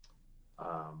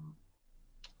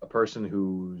person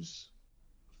whose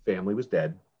family was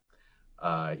dead.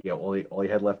 All he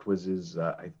had left was his.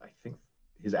 I think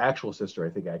his actual sister. I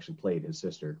think actually played his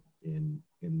sister in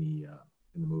the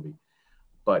movie,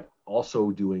 but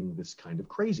also doing this kind of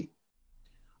crazy,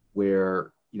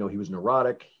 where he was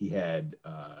neurotic. He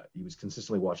was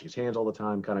consistently washing his hands all the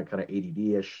time, kind of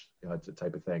ADD-ish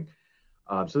type of thing.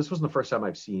 So this wasn't the first time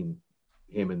I've seen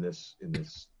him in this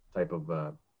type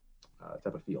of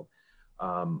field.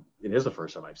 It is the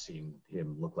first time I've seen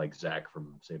him look like Zach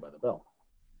from Saved by the Bell.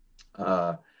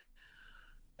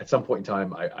 At some point in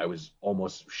time, I was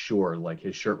almost sure like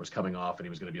his shirt was coming off and he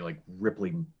was going to be like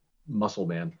Ripley Muscle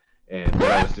Man, and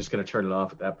I was just going to turn it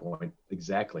off at that point.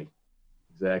 Exactly.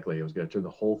 I was going to turn the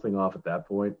whole thing off at that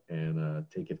point and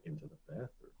take it into the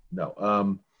bathroom.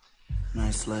 No.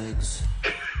 Nice legs.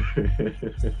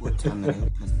 What time they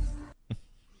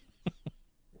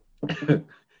open?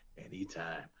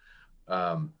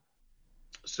 Anytime.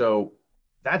 So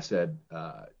that said,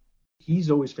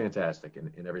 he's always fantastic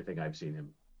in everything I've seen him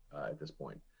at this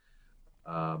point.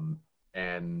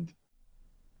 And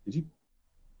did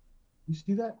you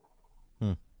see that?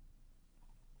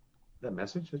 That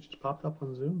message that just popped up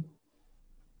on Zoom?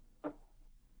 You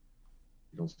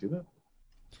don't see that?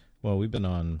 Well, we've been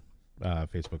on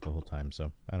Facebook the whole time,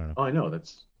 so I don't know. Oh, I know.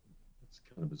 That's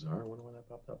kind of bizarre. I wonder when that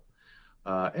popped up.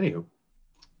 Anywho,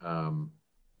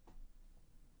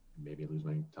 maybe I lose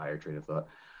my entire train of thought.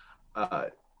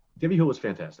 David Hewlett was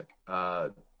fantastic.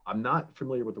 I'm not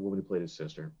familiar with the woman who played his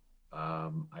sister. I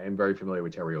am very familiar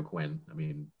with Terry O'Quinn. I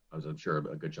mean, I'm sure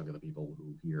a good chunk of the people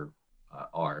who here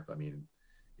are. I mean,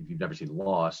 if you've never seen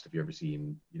Lost, if you've ever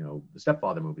seen, the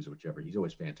Stepfather movies or whichever, he's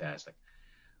always fantastic.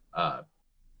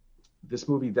 This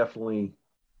movie definitely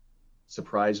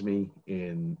surprised me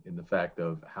in the fact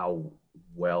of how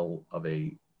well of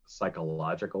a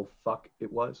psychological fuck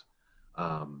it was.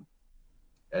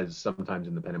 As sometimes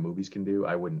independent movies can do.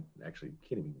 I can't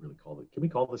even really call it. Can we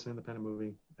call this an independent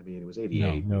movie? I mean, it was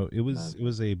 88. No, it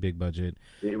was a big budget.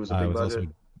 It was a big budget.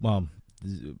 Also,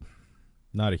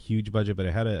 not a huge budget, but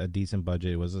it had a decent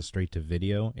budget. It was a straight to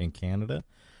video in Canada.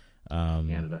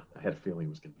 Canada. I had a feeling it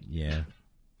was going to be. Yeah.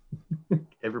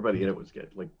 Everybody in it was good.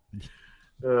 Like,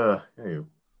 anyway.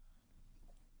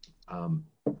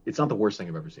 It's not the worst thing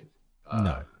I've ever seen.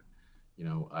 No.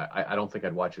 I don't think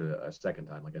I'd watch it a second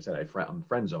time. Like I said, I'm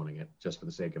friend zoning it just for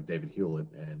the sake of David Hewlett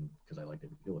and because I like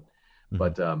David Hewlett. Mm-hmm.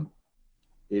 But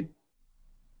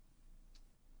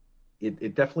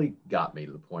it definitely got me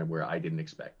to the point where I didn't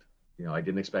expect. I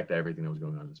didn't expect everything that was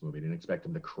going on in this movie. I didn't expect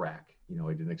him to crack.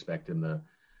 I didn't expect him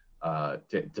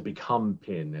to become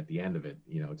Pin at the end of it.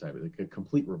 Type of like a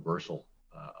complete reversal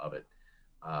of it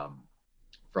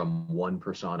from one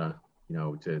persona.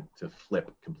 To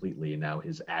flip completely, and now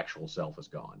his actual self is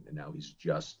gone, and now he's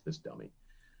just this dummy.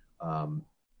 I'm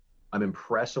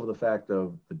impressed over the fact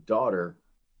of the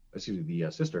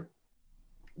sister,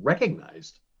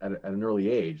 recognized at an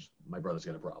early age, my brother's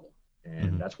got a problem.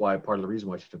 And that's why part of the reason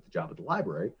why she took the job at the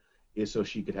library is so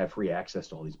she could have free access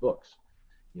to all these books,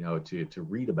 to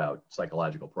read about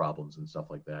psychological problems and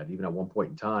stuff like that. Even at one point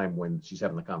in time when she's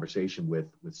having the conversation with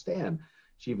Stan,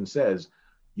 she even says,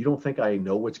 "You don't think I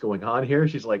know what's going on here?"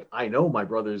 She's like, "I know my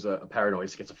brother's a paranoid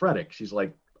schizophrenic." She's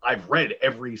like, "I've read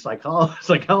every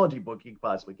psychology book you could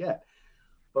possibly get."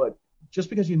 But just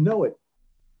because you know it,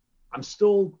 I'm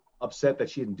still upset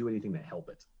that she didn't do anything to help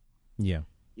it. Yeah.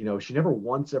 She never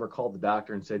once ever called the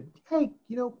doctor and said, "Hey,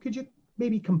 could you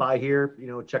maybe come by here,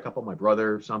 check up on my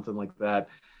brother," something like that.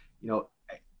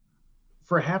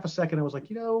 For half a second, I was like,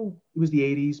 it was the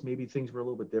 80s. Maybe things were a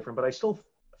little bit different, but I still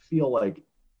feel like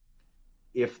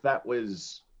if that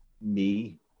was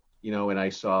me, and I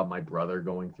saw my brother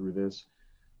going through this,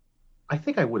 I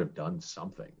think I would have done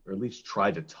something, or at least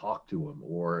tried to talk to him,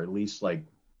 or at least like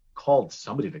called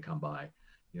somebody to come by,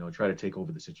 try to take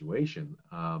over the situation.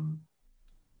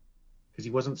 Because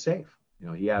he wasn't safe.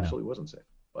 He absolutely wasn't safe.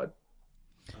 But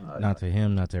not to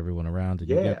him, not to everyone around. And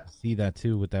you got to see that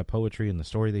too with that poetry and the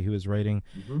story that he was writing,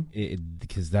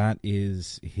 because that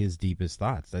is his deepest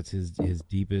thoughts. That's his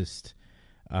deepest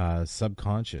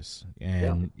subconscious,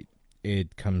 and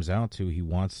it comes out to he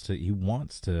wants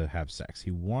to have sex.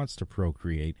 He wants to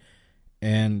procreate,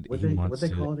 and what they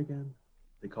call it again?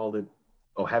 They called it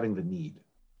having the need.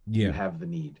 Yeah, you have the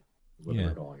need. Is what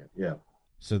they're calling it. Yeah.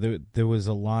 So there was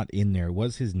a lot in there. It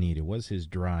was his need. It was his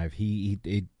drive.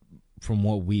 From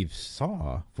what we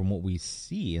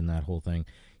see in that whole thing,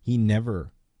 he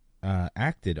never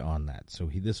acted on that. So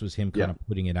this was him kind of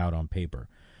putting it out on paper.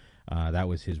 That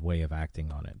was his way of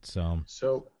acting on it. So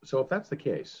if that's the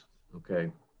case,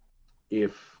 okay,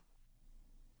 if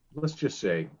let's just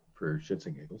say for shits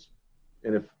and giggles,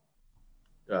 and if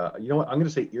you know what, I'm going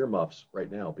to say earmuffs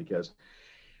right now, because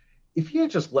if he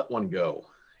had just let one go,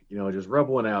 just rub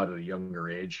one out at a younger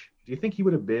age, do you think he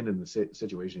would have been in the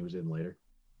situation he was in later?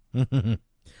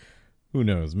 Who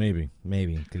knows? Maybe,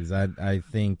 because I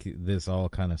think this all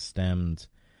kind of stemmed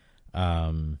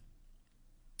from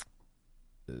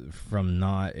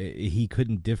he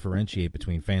couldn't differentiate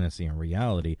between fantasy and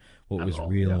reality, what was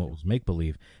real and what was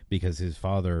make-believe, because his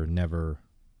father never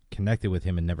connected with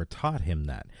him and never taught him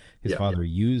that. His father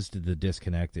used the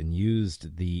disconnect and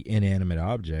used the inanimate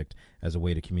object as a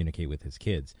way to communicate with his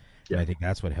kids. And I think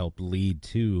that's what helped lead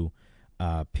to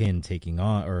Pin taking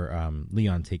on, or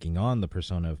Leon taking on the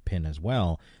persona of Pin as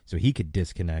well, so he could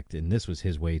disconnect, and this was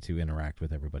his way to interact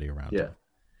with everybody around him.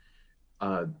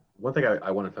 One thing I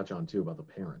want to touch on too about the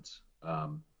parents,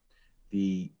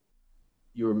 you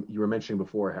were mentioning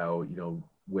before how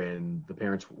when the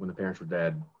parents were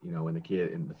dead, and the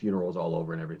kid and the funeral was all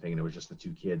over and everything, and it was just the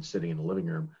two kids sitting in the living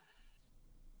room.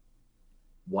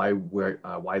 Why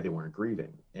they weren't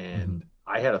grieving? And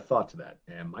I had a thought to that,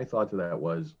 and my thought to that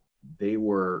was the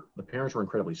parents were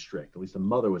incredibly strict. At least the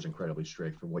mother was incredibly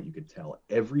strict, from what you could tell.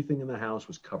 Everything in the house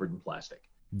was covered in plastic.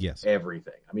 Yes,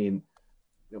 everything. I mean,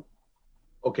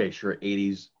 okay, sure,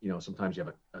 80s, sometimes you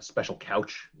have a special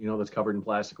couch, that's covered in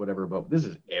plastic, whatever, but this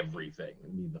is everything. I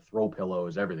mean, the throw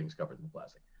pillows, everything's covered in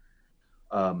plastic.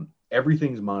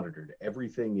 Everything's monitored.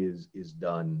 Everything is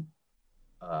done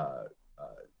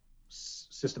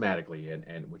systematically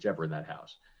and whichever in that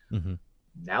house.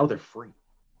 Now they're free.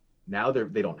 Now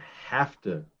they don't have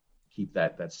to keep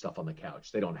that stuff on the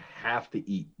couch. They don't have to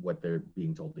eat what they're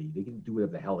being told to eat. They can do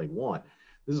whatever the hell they want.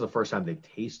 This is the first time they've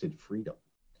tasted freedom.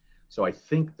 So I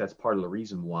think that's part of the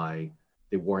reason why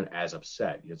they weren't as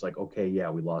upset. It's like, okay, yeah,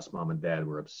 we lost mom and dad.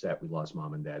 We're upset we lost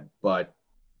mom and dad, but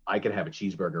I can have a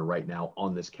cheeseburger right now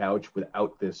on this couch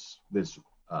without this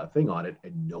thing on it,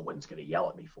 and no one's going to yell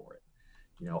at me for it.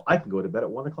 I can go to bed at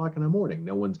 1:00 in the morning.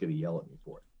 No one's going to yell at me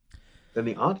for it. Then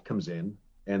the aunt comes in,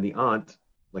 and the aunt,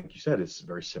 like you said, is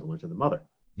very similar to the mother,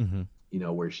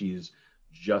 where she's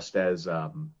just as,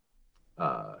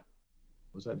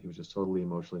 was that he was just totally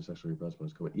emotionally, sexually repressed by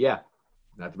his COVID? Yeah,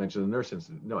 not to mention the nurse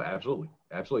incident. No, absolutely,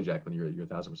 Jacqueline, you're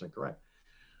 1,000% correct.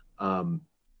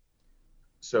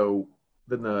 So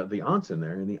then the aunt's in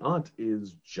there, and the aunt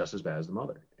is just as bad as the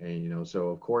mother, and so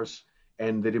of course,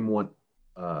 and they didn't want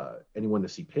anyone to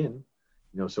see Pin,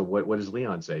 So what does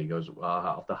Leon say? He goes,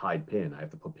 I'll have to hide Pin. I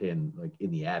have to put Pin like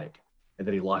in the attic, and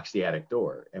then he locks the attic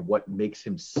door. And what makes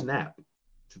him snap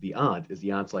to the aunt is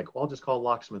the aunt's like, well, I'll just call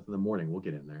locksmith in the morning. We'll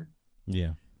get in there.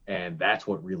 Yeah. And that's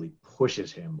what really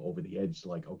pushes him over the edge to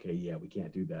like, okay, yeah, we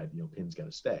can't do that. Pin's got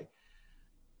to stay.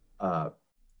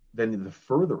 Then the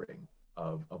furthering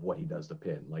of what he does to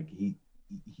Pin, like he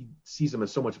sees him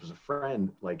as so much as a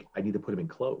friend. Like, I need to put him in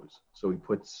clothes. So he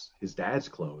puts his dad's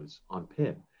clothes on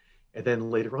Pin. And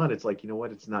then later on, it's like, you know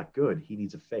what? It's not good. He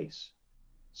needs a face.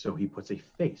 So he puts a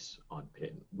face on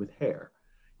Pin with hair,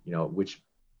 which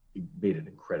made it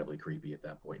incredibly creepy at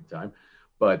that point in time.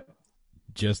 But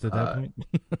just at that point?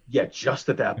 Yeah, just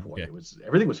at that point. Okay.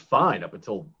 Everything was fine up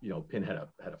until, Pin had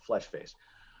a flesh face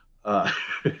and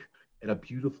a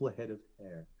beautiful head of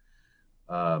hair.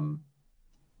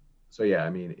 So yeah, I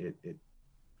mean, it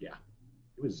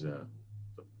was a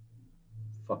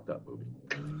fucked up movie.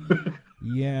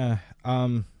 Yeah.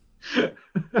 I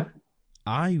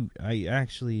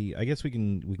guess we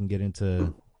can get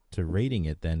into rating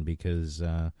it then, because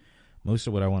most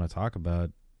of what I want to talk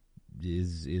about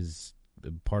is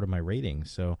part of my rating.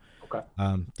 So, okay.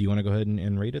 Do you want to go ahead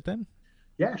and rate it then?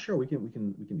 Yeah, sure. We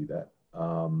can do that.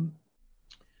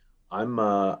 I'm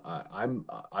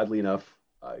oddly enough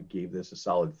gave this a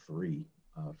solid 3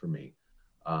 for me,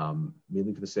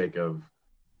 mainly for the sake of,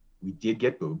 we did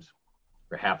get boobs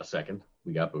for half a second.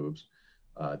 We got boobs.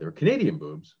 They're Canadian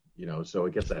boobs, so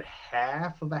it gets a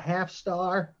half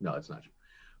star. No, it's not true.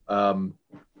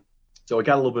 So it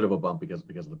got a little bit of a bump because of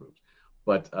the boobs,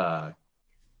 but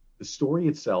the story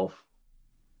itself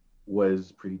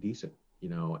was pretty decent,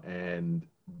 and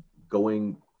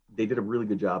they did a really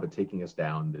good job at taking us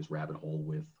down this rabbit hole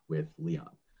with Leon.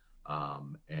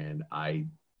 And I,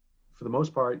 for the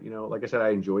most part, like I said, I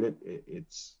enjoyed it.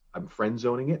 I'm friend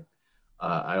zoning it.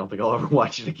 I don't think I'll ever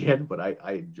watch it again, but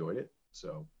I enjoyed it.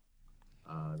 So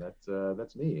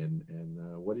that's me.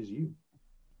 And what is you?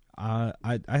 I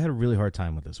had a really hard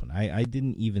time with this one. I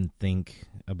didn't even think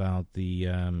about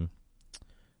the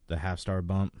half-star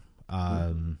bump.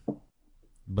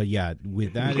 But yeah,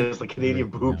 with that, because the Canadian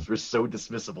boobs were so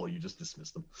dismissible, you just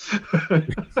dismissed them.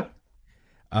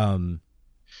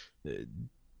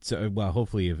 So, well,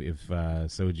 hopefully, if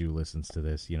Soju listens to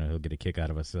this, he'll get a kick out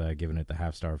of us giving it the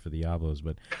half-star for the Diablos.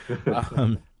 But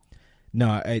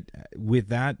no, with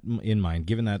that in mind,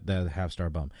 given that the half-star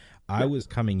bump, I was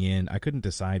coming in. I couldn't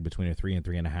decide between a 3 and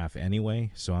 3.5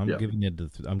 anyway, so I'm giving it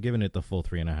the full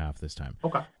 3.5 this time.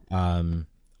 Okay.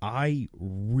 I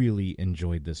really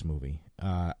enjoyed this movie.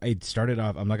 It started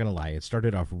off, I'm not going to lie, it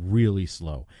started off really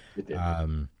slow. It did.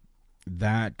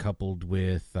 That coupled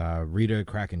with Rita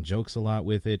cracking jokes a lot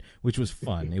with it, which was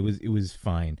fun. It was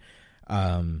fine.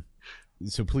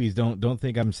 So please don't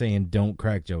think I'm saying don't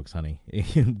crack jokes, honey.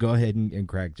 Go ahead and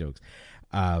crack jokes.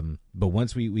 But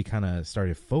once we kind of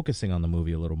started focusing on the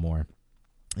movie a little more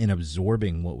and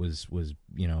absorbing what was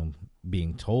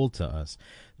being told to us,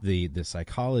 the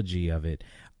psychology of it,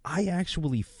 I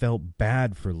actually felt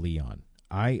bad for Leon.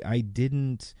 I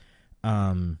didn't.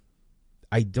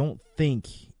 I don't think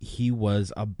he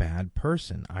was a bad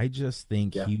person. I just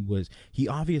think he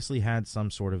obviously had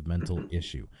some sort of mental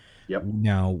issue. Yep.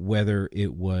 Now, whether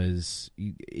it was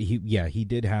he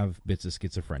did have bits of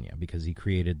schizophrenia because he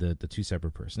created the two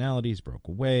separate personalities, broke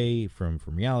away from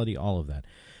reality, all of that.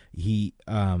 He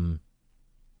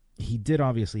did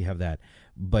obviously have that,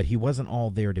 but he wasn't all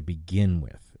there to begin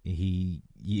with. He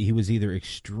was either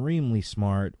extremely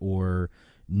smart or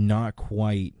not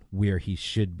quite where he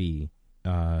should be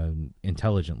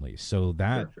intelligently. So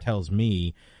that tells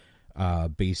me,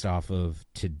 based off of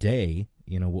today,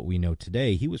 what we know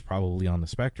today, he was probably on the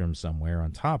spectrum somewhere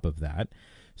on top of that.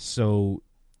 So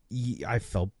I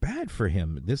felt bad for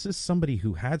him. This is somebody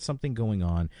who had something going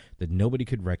on that nobody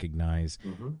could recognize,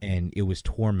 and it was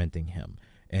tormenting him.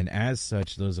 And as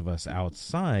such, those of us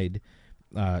outside,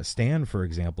 Stan, for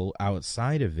example,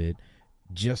 outside of it,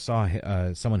 just saw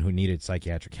someone who needed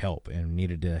psychiatric help and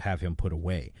needed to have him put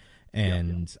away.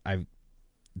 And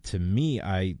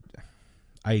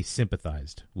I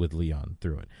sympathized with Leon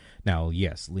through it. Now,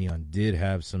 yes, Leon did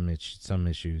have some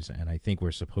issues, and I think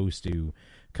we're supposed to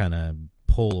kind of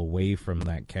pull away from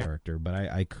that character, but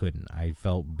I couldn't. I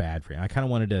felt bad for him. I kind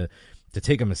of wanted to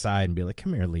take him aside and be like,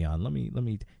 "Come here, Leon. Let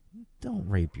me. Don't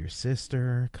rape your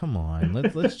sister. Come on.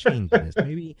 Let's change this.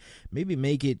 Maybe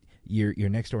make it your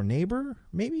next door neighbor.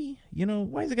 Maybe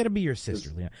why is it got to be your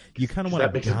sister, Leon? You kind of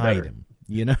want to guide him,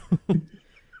 You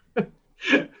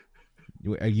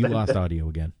lost audio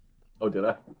again. Oh, did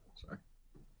I? Sorry.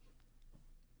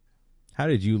 How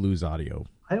did you lose audio?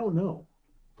 I don't know.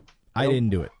 I didn't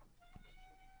do it.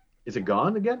 Is it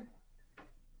gone again?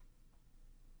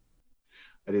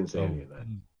 I didn't say any of that.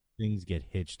 Things get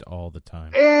hitched all the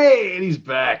time. Hey, and he's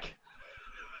back.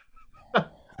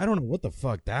 I don't know what the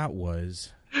fuck that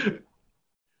was.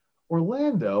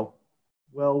 Orlando,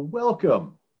 well,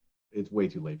 welcome. It's way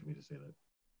too late for me to say that.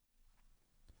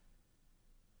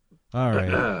 All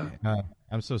right.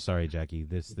 I'm so sorry, Jackie.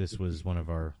 This was one of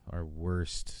our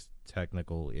worst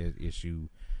technical issue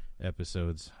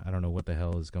episodes. I don't know what the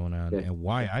hell is going on and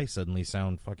why I suddenly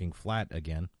sound fucking flat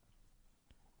again.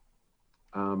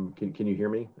 Can you hear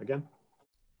me again?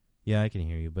 Yeah, I can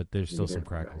hear you, but there's still some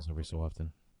crackles every so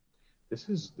often. This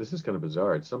is kind of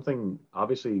bizarre. It's something,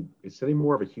 obviously, it's today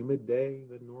more of a humid day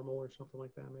than normal or something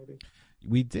like that, maybe?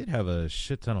 We did have a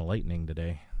shit ton of lightning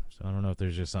today, so I don't know if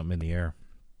there's just something in the air.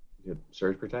 You have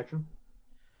surge protection?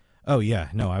 Oh, yeah.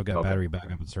 No, I've got battery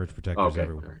backup and surge protectors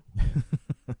everywhere.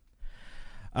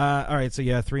 All right, so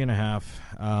yeah,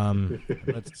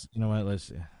 3.5. Let's, you know what,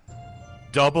 let's...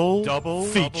 Double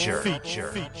feature.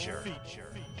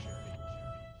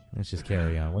 Let's just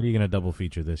carry on. What are you going to double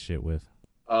feature this shit with?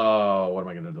 Oh, what am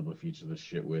I going to double feature this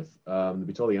shit with? To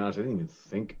be totally honest, I didn't even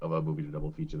think of a movie to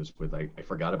double feature this with. I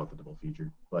forgot about the double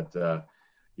feature. But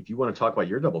if you want to talk about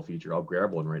your double feature, I'll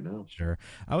grab one right now. Sure.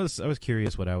 I was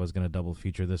curious what I was going to double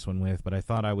feature this one with, but I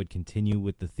thought I would continue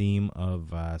with the theme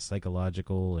of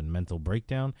psychological and mental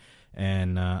breakdown.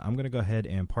 And I'm going to go ahead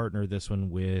and partner this one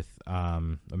with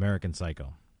American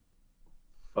Psycho.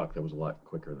 Fuck, that was a lot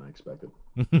quicker than I expected.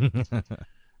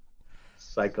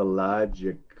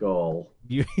 Psychological.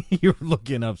 You're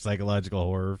looking up psychological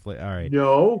horror. All right.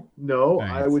 No, right,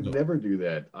 I would never do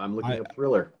that. I'm looking up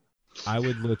thriller. I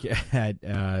would look at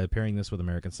pairing this with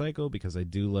American Psycho because I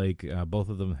do like both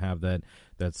of them have that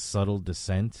subtle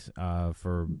descent.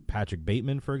 For Patrick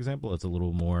Bateman, for example, it's a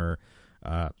little more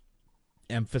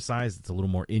emphasized. It's a little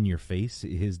more in your face,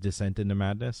 his descent into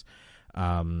madness.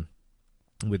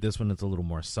 With this one, it's a little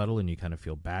more subtle, and you kind of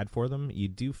feel bad for them. You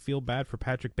do feel bad for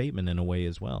Patrick Bateman in a way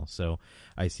as well. So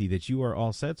I see that you are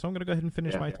all set. So I'm going to go ahead and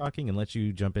finish my talking and let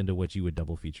you jump into what you would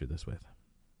double feature this with.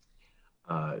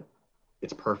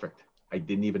 It's perfect. I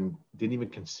didn't even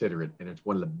consider it, and it's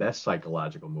one of the best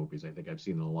psychological movies I think I've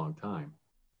seen in a long time.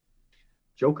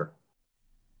 Joker.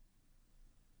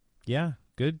 Yeah,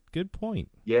 good point.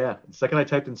 Yeah, the second I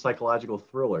typed in psychological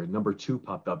thriller, number 2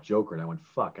 popped up, Joker, and I went,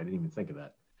 fuck, I didn't even think of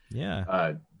that.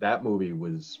 Yeah. That movie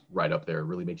was right up there. It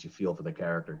really makes you feel for the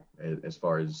character as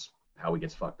far as how he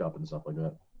gets fucked up and stuff like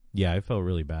that. Yeah, I felt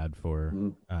really bad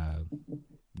for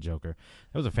Joker.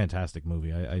 That was a fantastic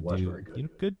movie. I do. Very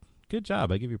good. Good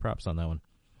job. I give you props on that one.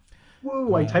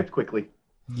 Woo! I typed quickly.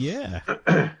 Yeah.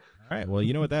 All right. Well,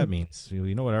 you know what that means.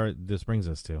 You know what this brings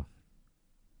us to.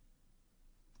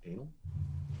 Anal?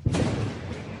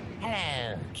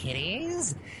 Hello,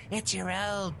 kitties. It's your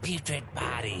old putrid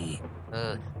buddy,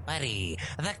 the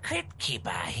Crypt Keeper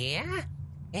here.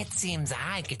 It seems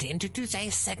I get to introduce a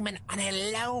segment on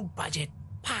a low-budget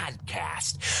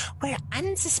podcast where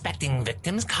unsuspecting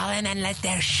victims call in and let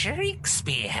their shrieks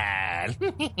be heard.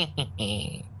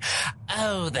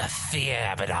 Oh, the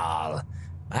fear of it all.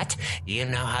 But you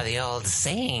know how the old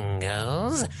saying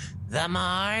goes. The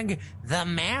morgue, the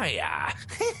merrier.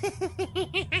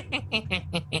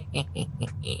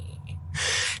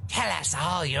 Tell us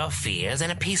all your fears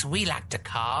in a piece we like to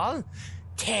call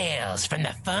Tales from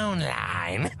the Phone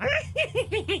Line.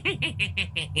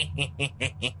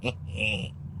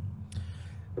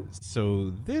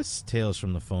 So this Tales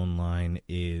from the Phone Line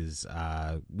is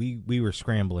we were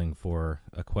scrambling for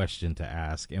a question to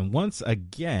ask, and once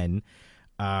again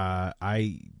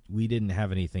we didn't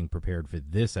have anything prepared for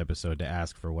this episode to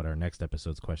ask for what our next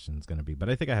episode's question is going to be, but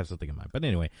I think I have something in mind. But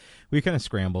anyway, we kind of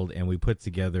scrambled and we put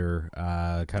together,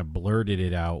 kind of blurted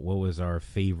it out. What was our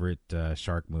favorite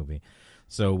shark movie?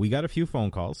 So we got a few phone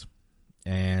calls,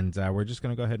 and we're just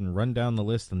going to go ahead and run down the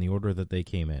list in the order that they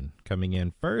came in. Coming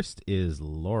in first is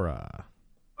Laura.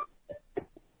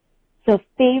 So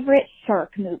favorite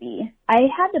shark movie. I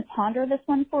had to ponder this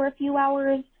one for a few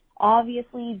hours.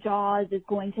 Obviously, Jaws is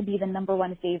going to be the number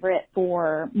one favorite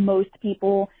for most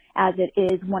people, as it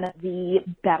is one of the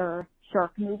better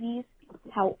shark movies.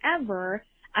 However,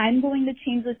 I'm going to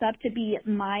change this up to be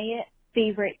my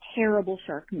favorite terrible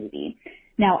shark movie.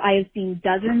 Now, I have seen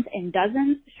dozens and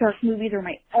dozens. Shark movies are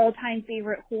my all-time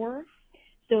favorite horror.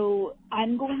 So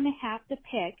I'm going to have to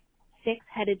pick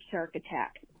Six-Headed Shark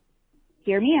Attack.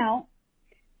 Hear me out.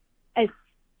 As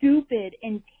stupid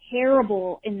and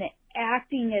terrible in the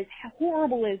acting as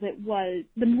horrible as it was,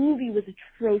 the movie was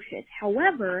atrocious.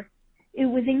 However, it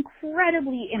was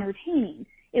incredibly entertaining.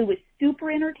 It was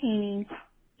super entertaining.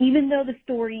 Even though the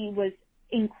story was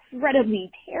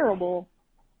incredibly terrible,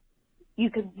 you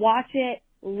could watch it,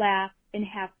 laugh, and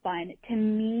have fun. To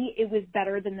me, it was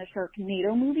better than the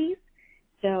Sharknado movies.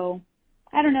 So,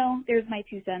 I don't know. There's my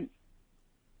 2 cents.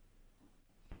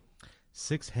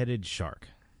 Six-Headed Shark.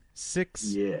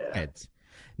 Six heads.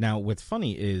 Now, what's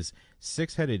funny is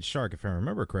Six-Headed Shark, if I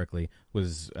remember correctly,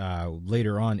 was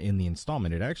later on in the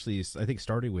installment. It actually, I think,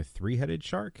 started with 3-headed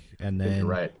shark, and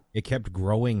then it kept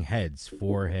growing heads,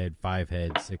 4-head,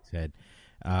 5-head, 6-head.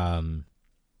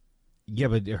 Yeah,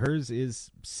 but hers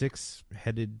is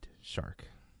Six-Headed Shark.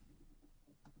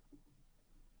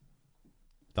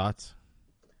 Thoughts?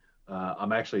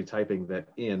 I'm actually typing that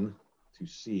in to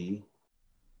see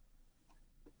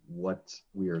what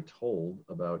we are told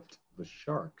about the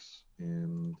sharks,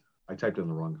 and I typed in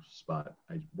the wrong spot.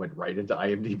 I went right into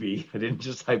IMDb. I didn't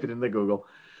just type it into Google.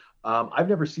 I've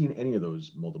never seen any of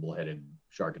those multiple-headed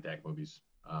shark attack movies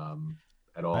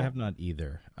at all. I have not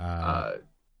either. I'm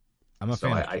a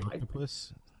fan of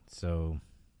Sharktopus. So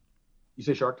you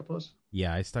say Sharktopus?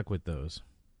 Yeah, I stuck with those.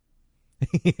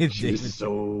 She's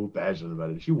so passionate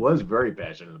about it. She was very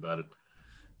passionate about it.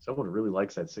 Someone really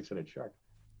likes that six-headed shark.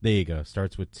 There you go.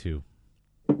 Starts with 2.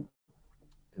 And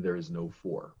there is no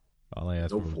 4. All I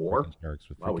asked no for 4 sharks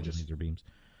with laser beams.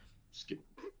 Skip.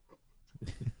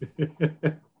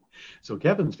 So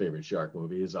Kevin's favorite shark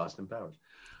movie is Austin Powers.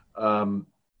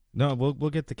 No,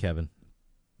 we'll get to Kevin.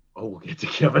 Oh, we'll get to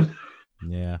Kevin.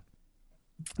 Yeah.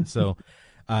 So,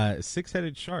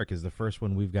 Six-Headed Shark is the first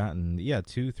one we've gotten. Yeah,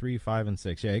 2, 3, 5, and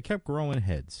 6. Yeah, it kept growing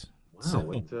heads. Wow. So,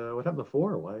 what happened to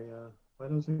 4? Why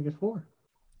doesn't he get 4?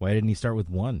 Why didn't he start with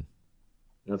 1?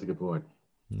 That's a good point.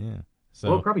 Yeah. So,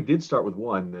 well, it probably did start with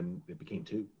 1, then it became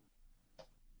 2.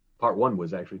 Part 1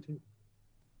 was actually 2.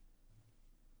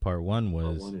 Part 1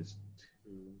 was Part 1 is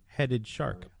 2. Headed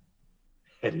Shark.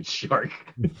 Headed Shark.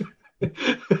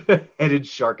 Headed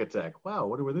Shark Attack. Wow, I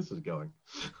wonder where this is going.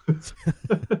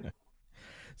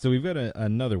 So we've got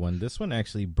another one. This one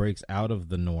actually breaks out of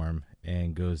the norm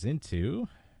and goes into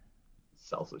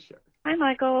Salsa shark. Hi,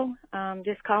 Michael.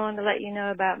 Just calling to let you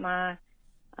know about my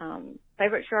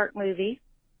favorite shark movie.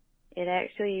 It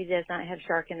actually does not have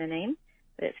shark in the name,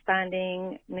 but it's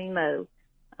Finding Nemo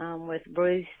with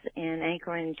Bruce and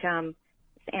Anchor & Chum.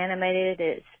 It's animated,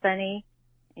 it's funny,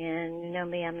 and you know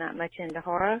me, I'm not much into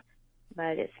horror,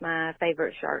 but it's my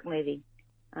favorite shark movie.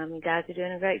 You guys are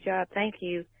doing a great job. Thank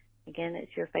you. Again,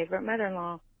 it's your favorite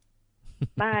mother-in-law.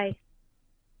 Bye.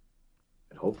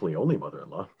 And hopefully only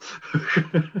mother-in-law.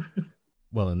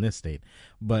 Well, in this state.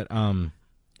 But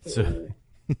so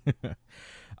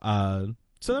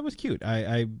so that was cute.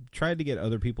 I tried to get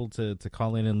other people to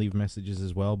call in and leave messages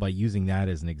as well by using that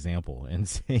as an example and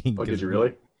saying, oh, did you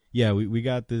really? Yeah, we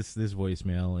got this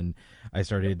voicemail, and I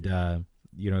started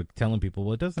telling people,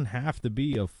 well, it doesn't have to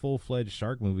be a full-fledged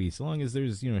shark movie so long as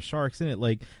there's sharks in it,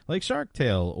 like Shark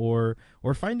Tale or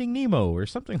Finding Nemo or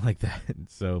something like that.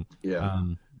 So yeah,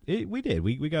 we did.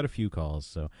 We got a few calls.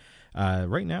 So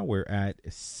right now we're at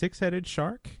Six-Headed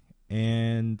Shark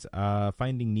and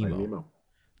Finding Nemo.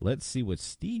 Let's see what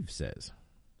Steve says.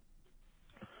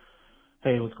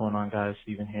 Hey, what's going on, guys?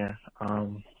 Steven here.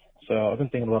 So I've been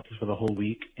thinking about this for the whole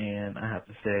week, and I have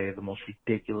to say the most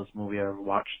ridiculous movie I ever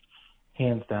watched,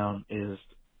 hands down, is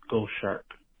Ghost Shark.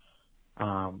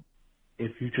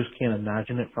 If you just can't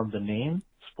imagine it from the name,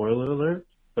 spoiler alert,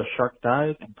 the shark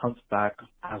dies and comes back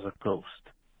as a ghost.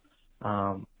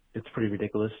 It's pretty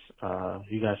ridiculous.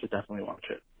 You guys should definitely watch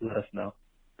it. Let us know.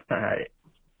 All right.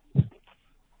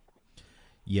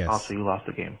 Yes. Also, you lost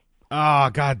the game. Oh,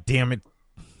 God damn it.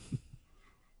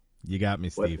 You got me,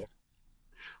 Steve.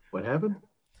 What happened?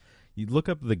 You look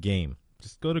up The Game.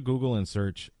 Just go to Google and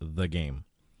search The Game.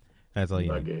 That's all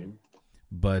you need. The Game.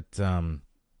 But,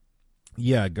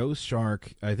 yeah, Ghost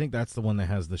Shark, I think that's the one that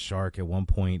has the shark. At one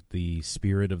point, the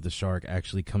spirit of the shark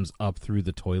actually comes up through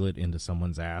the toilet into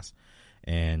someone's ass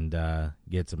and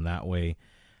gets them that way.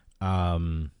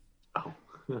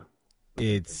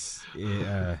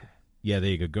 Yeah,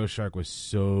 there you go. Ghost Shark was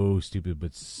so stupid,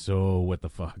 but so what the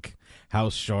fuck.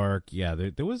 House Shark, yeah,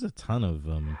 there was a ton of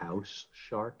House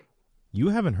Shark? You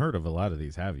haven't heard of a lot of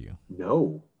these, have you?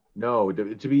 No.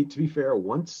 To be fair,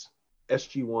 once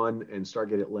SG-1 and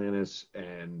Stargate Atlantis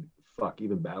and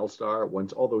even Battlestar,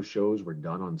 once all those shows were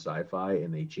done on Sci-Fi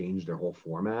and they changed their whole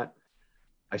format,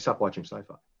 I stopped watching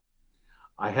Sci-Fi.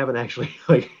 I haven't actually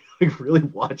really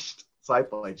watched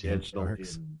Sci-Fi Channel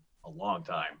in a long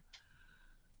time.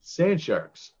 Sand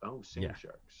sharks. Oh, sand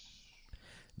sharks.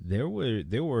 There was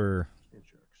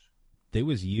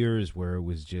years where it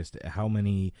was just how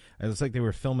many. It's like they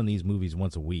were filming these movies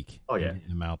once a week. Oh yeah, and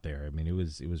them out there. I mean, it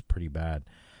was pretty bad.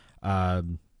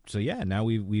 So yeah, now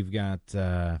we've got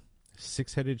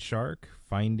Six-Headed Shark,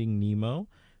 Finding Nemo,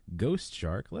 Ghost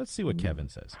Shark. Let's see what Kevin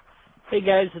says. Hey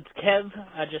guys, it's Kev.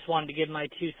 I just wanted to give my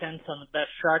 2 cents on the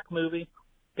best shark movie.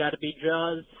 Got to be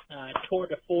Jaws. Tour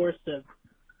de force of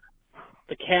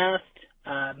the cast,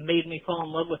 made me fall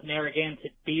in love with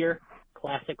Narragansett beer,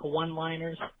 classic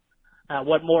one-liners.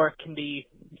 What more can be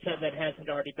said that hasn't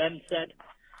already been said?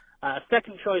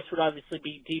 Second choice would obviously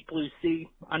be Deep Blue Sea,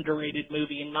 underrated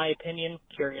movie in my opinion.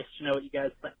 Curious to know what you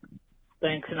guys think.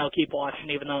 Thanks, and I'll keep watching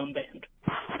even though I'm banned.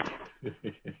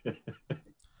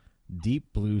 Deep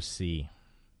Blue Sea.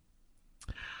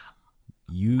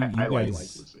 You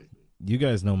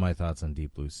guys know my thoughts on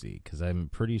Deep Blue Sea, because I'm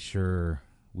pretty sure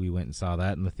we went and saw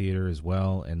that in the theater as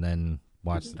well, and then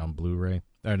watched it on Blu-ray.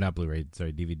 Or not Blu-ray,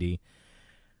 sorry, DVD.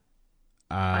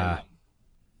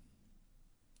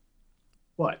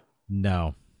 What?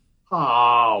 No.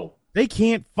 Oh. They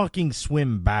can't fucking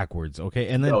swim backwards, okay?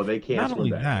 And then no, they can't. Not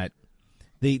only that,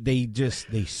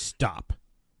 they stop.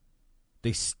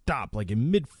 They stop like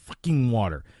in mid fucking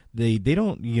water. They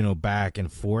don't back and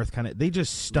forth kind of. They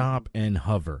just stop and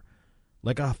hover,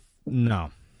 like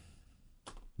no.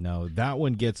 That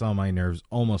one gets on my nerves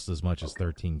almost as much as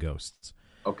 13 Ghosts.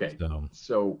 Okay,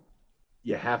 so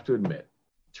you have to admit,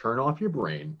 turn off your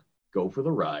brain, go for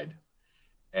the ride,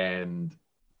 and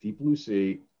Deep Blue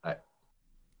Sea. I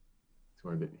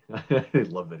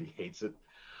love that he hates it.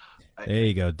 There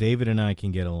you go. David and I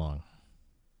can get along.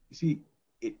 You see,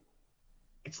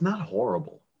 it's not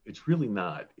horrible. It's really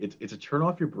not. It's a turn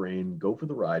off your brain, go for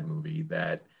the ride movie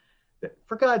that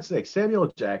for God's sake, Samuel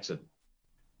L. Jackson.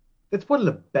 That's one of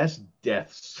the best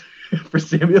deaths for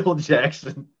Samuel L.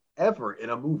 Jackson ever in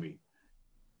a movie.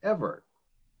 Ever.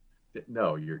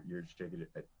 No, you're shaking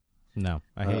it. No,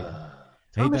 I hate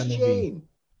Thomas Jane.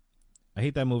 I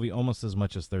hate that movie almost as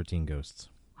much as 13 Ghosts.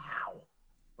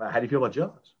 Wow. How do you feel about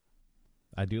Jaws?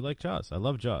 I do like Jaws. I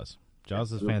love Jaws.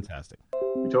 Jaws is fantastic.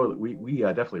 We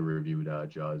definitely reviewed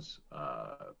Jaws.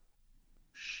 A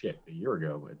year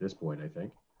ago at this point, I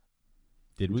think.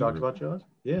 Did we talk about Jaws?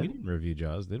 Yeah, we didn't review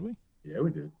Jaws, did we? Yeah,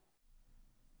 we did.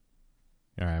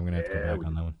 All right, I'm gonna have to go back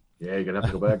on that one. Yeah, you're gonna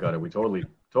have to go back on it. We totally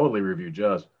reviewed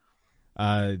Jaws.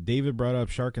 David brought up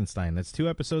Sharkenstein. That's 2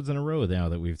 episodes in a row now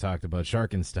that we've talked about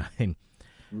Sharkenstein,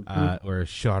 or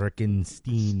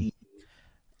Sharkenstein.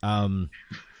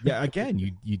 Yeah,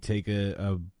 again, you take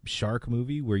a shark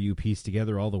movie where you piece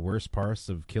together all the worst parts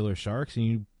of killer sharks and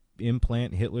you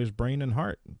implant Hitler's brain and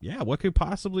heart. Yeah, what could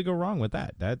possibly go wrong with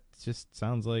that? That just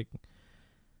sounds like,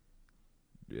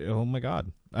 oh my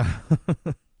God.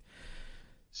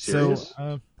 Serious?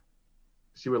 So,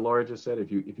 see what Laura just said?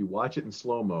 If you watch it in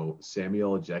slow-mo,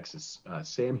 Samuel L. Jackson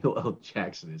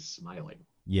is smiling.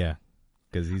 Yeah,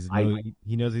 because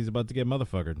he knows he's about to get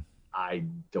motherfuckered. I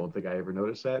don't think I ever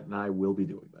noticed that, and I will be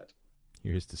doing that.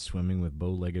 Here's to swimming with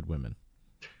bow-legged women.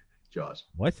 Jaws.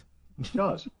 What?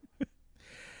 Jaws.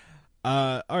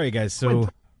 All right, guys. So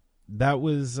that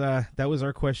was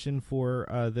our question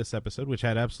for this episode, which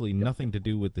had absolutely nothing to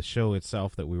do with the show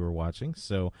itself that we were watching.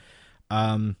 So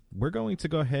we're going to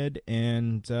go ahead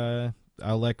and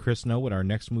I'll let Chris know what our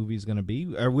next movie is going to be.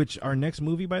 Which our next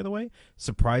movie, by the way,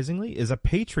 surprisingly, is a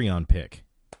Patreon pick.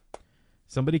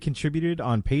 Somebody contributed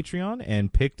on Patreon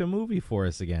and picked a movie for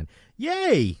us again.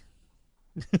 Yay!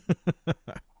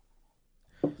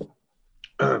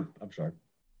 I'm sorry.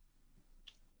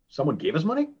 Someone gave us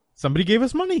money? Somebody gave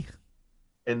us money.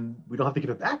 And we don't have to give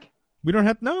it back? We don't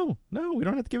have no, we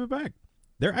don't have to give it back.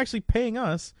 They're actually paying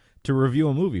us to review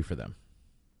a movie for them.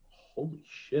 Holy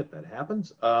shit, that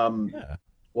happens? Yeah.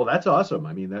 Well, that's awesome.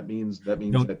 I mean, that means that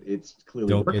it's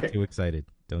clearly working. Don't get too excited.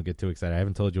 Don't get too excited. I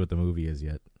haven't told you what the movie is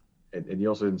yet. And you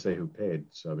also didn't say who paid.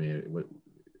 So I mean,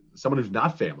 someone who's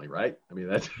not family, right? I mean,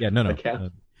 that's no.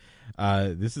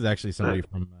 This is actually somebody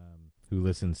from who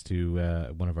listens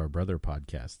to one of our brother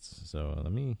podcasts. So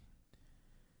let me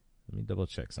double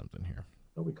check something here.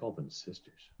 Oh, we call them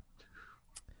sisters.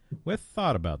 We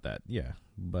thought about that, yeah,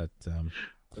 but one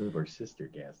of our sister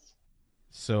guests.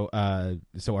 So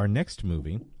our next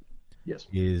movie, yes,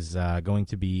 is going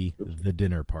to be The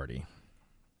Dinner Party.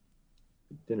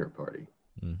 The Dinner Party.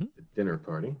 Mm-hmm. The Dinner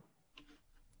Party.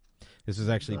 This was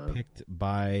actually picked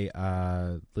by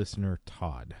listener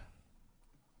Todd.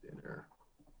 Dinner.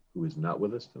 Who is not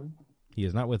with us tonight? He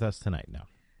is not with us tonight, no.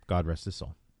 God rest his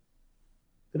soul.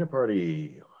 Dinner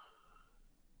Party.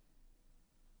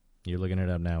 You're looking it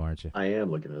up now, aren't you? I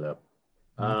am looking it up.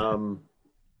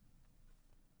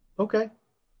 Okay.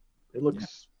 It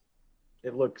looks.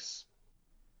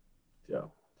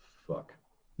 Oh, fuck.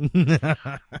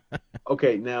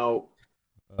 Okay, now.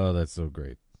 Oh, that's so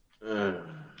great. It's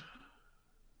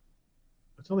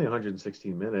only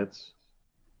 116 minutes.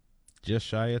 Just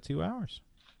shy of 2 hours.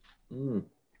 Can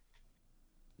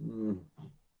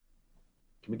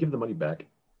we give the money back?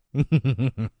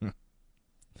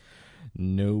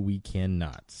 No, we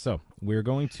cannot. So we're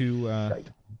going to. The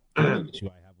issue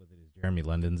I have with it is Jeremy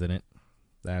London's in it.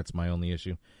 That's my only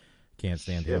issue. Can't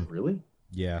stand him. Really?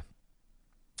 Yeah.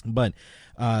 But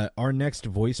our next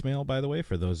voicemail, by the way,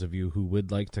 for those of you who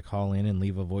would like to call in and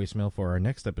leave a voicemail for our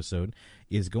next episode,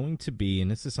 is going to be, and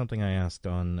this is something I asked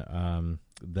on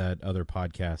that other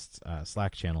podcast's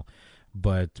Slack channel,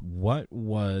 but what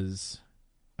was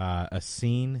a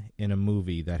scene in a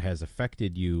movie that has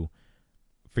affected you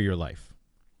for your life?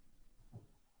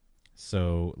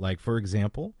 So, like, for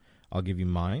example, I'll give you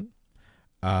mine.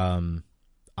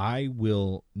 I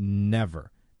will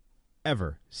never,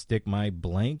 ever stick my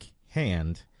blank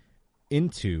hand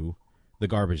into the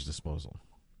garbage disposal.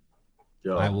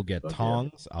 I will get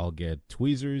tongs, I'll get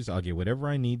tweezers, I'll get whatever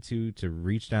I need to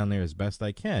reach down there as best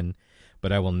I can,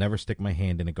 but I will never stick my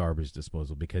hand in a garbage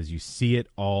disposal because you see it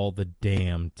all the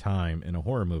damn time in a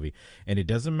horror movie. And it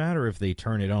doesn't matter if they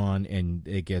turn it on and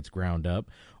it gets ground up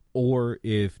or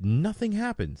if nothing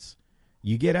happens.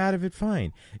 You get out of it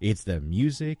fine. It's the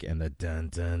music and the dun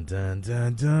dun dun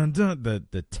dun dun dun,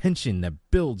 the tension that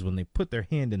builds when they put their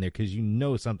hand in there because you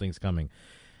know something's coming.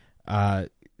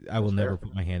 I will never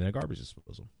put my hand in a garbage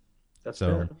disposal. That's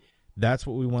fair. That's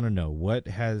what we want to know. What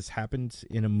has happened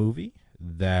in a movie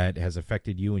that has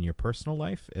affected you in your personal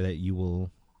life that you will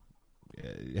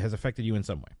has affected you in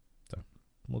some way? So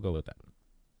we'll go with that.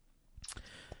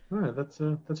 All right,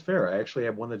 that's fair. I actually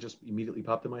have one that just immediately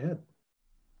popped in my head.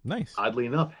 Nice. Oddly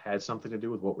enough, has something to do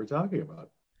with what we're talking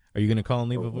about. Are you going to call and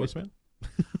leave a voicemail?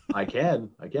 I can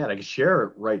share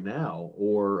it right now,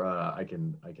 or I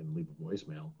can leave a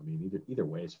voicemail. I mean, either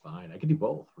way is fine. I can do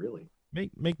both, really.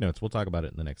 Make notes. We'll talk about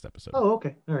it in the next episode. Oh,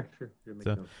 okay. All right, sure.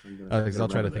 So, I'll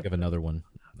try to think of another one.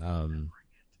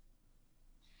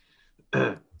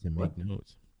 To make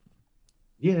notes.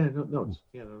 Yeah, notes.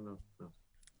 Yeah, no.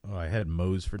 Oh, I had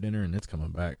Moe's for dinner, and it's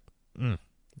coming back. All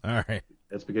right.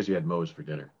 That's because you had Moe's for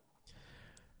dinner.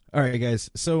 All right, guys.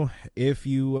 So if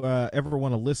you ever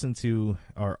want to listen to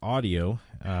our audio,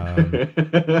 you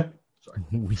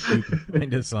can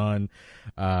find us on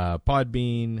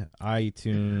Podbean,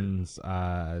 iTunes,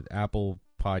 Apple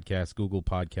Podcasts, Google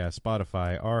Podcasts,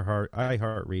 Spotify,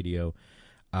 iHeartRadio,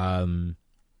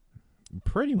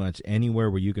 pretty much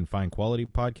anywhere where you can find quality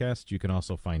podcasts, you can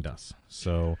also find us.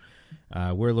 So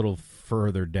we're a little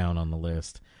further down on the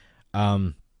list.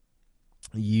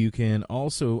 You can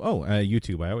also,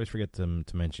 YouTube. I always forget to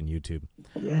mention YouTube.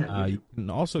 Yeah. You can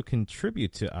also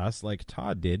contribute to us like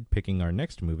Todd did, picking our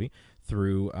next movie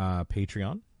through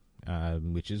Patreon,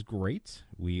 which is great.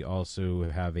 We also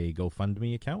have a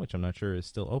GoFundMe account, which I'm not sure is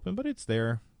still open, but it's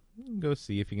there. You can go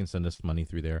see if you can send us money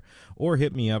through there, or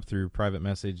hit me up through private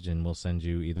message, and we'll send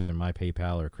you either my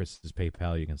PayPal or Chris's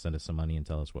PayPal. You can send us some money and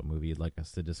tell us what movie you'd like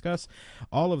us to discuss.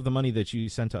 All of the money that you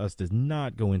send to us does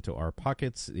not go into our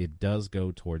pockets. It does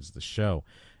go towards the show.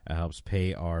 It helps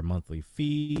pay our monthly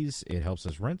fees. It helps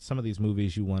us rent some of these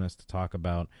movies you want us to talk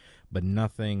about, but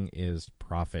nothing is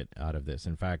profit out of this.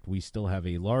 In fact, we still have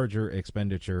a larger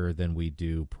expenditure than we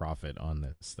do profit on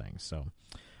this thing. So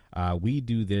we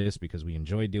do this because we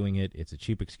enjoy doing it. It's a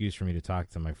cheap excuse for me to talk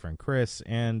to my friend Chris,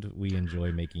 and we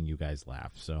enjoy making you guys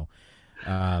laugh. So,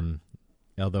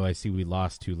 although I see we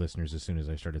lost 2 listeners as soon as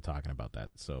I started talking about that.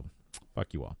 So,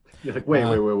 fuck you all. You're like,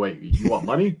 wait. You want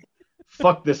money?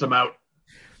 Fuck this amount.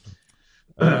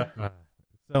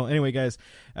 So anyway, guys,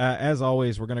 as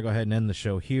always, we're going to go ahead and end the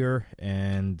show here,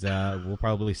 and we'll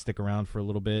probably stick around for a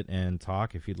little bit and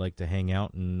talk. If you'd like to hang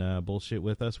out and bullshit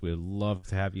with us, we'd love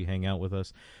to have you hang out with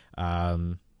us.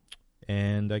 And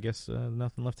I guess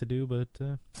nothing left to do but...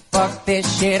 Fuck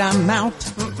this shit, I'm out.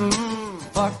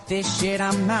 Fuck this shit,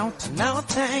 I'm out. No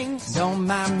thanks, don't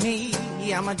mind me.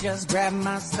 I'ma just grab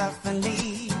my stuff and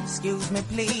leave. Excuse me,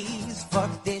 please.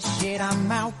 Fuck this shit,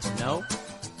 I'm out. Nope.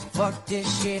 Fuck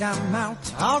this shit, I'm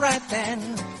out. Alright then.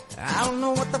 I don't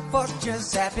know what the fuck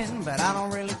just happened, but I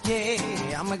don't really care.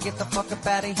 I'ma get the fuck up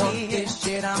out of here. Fuck this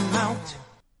shit, I'm out.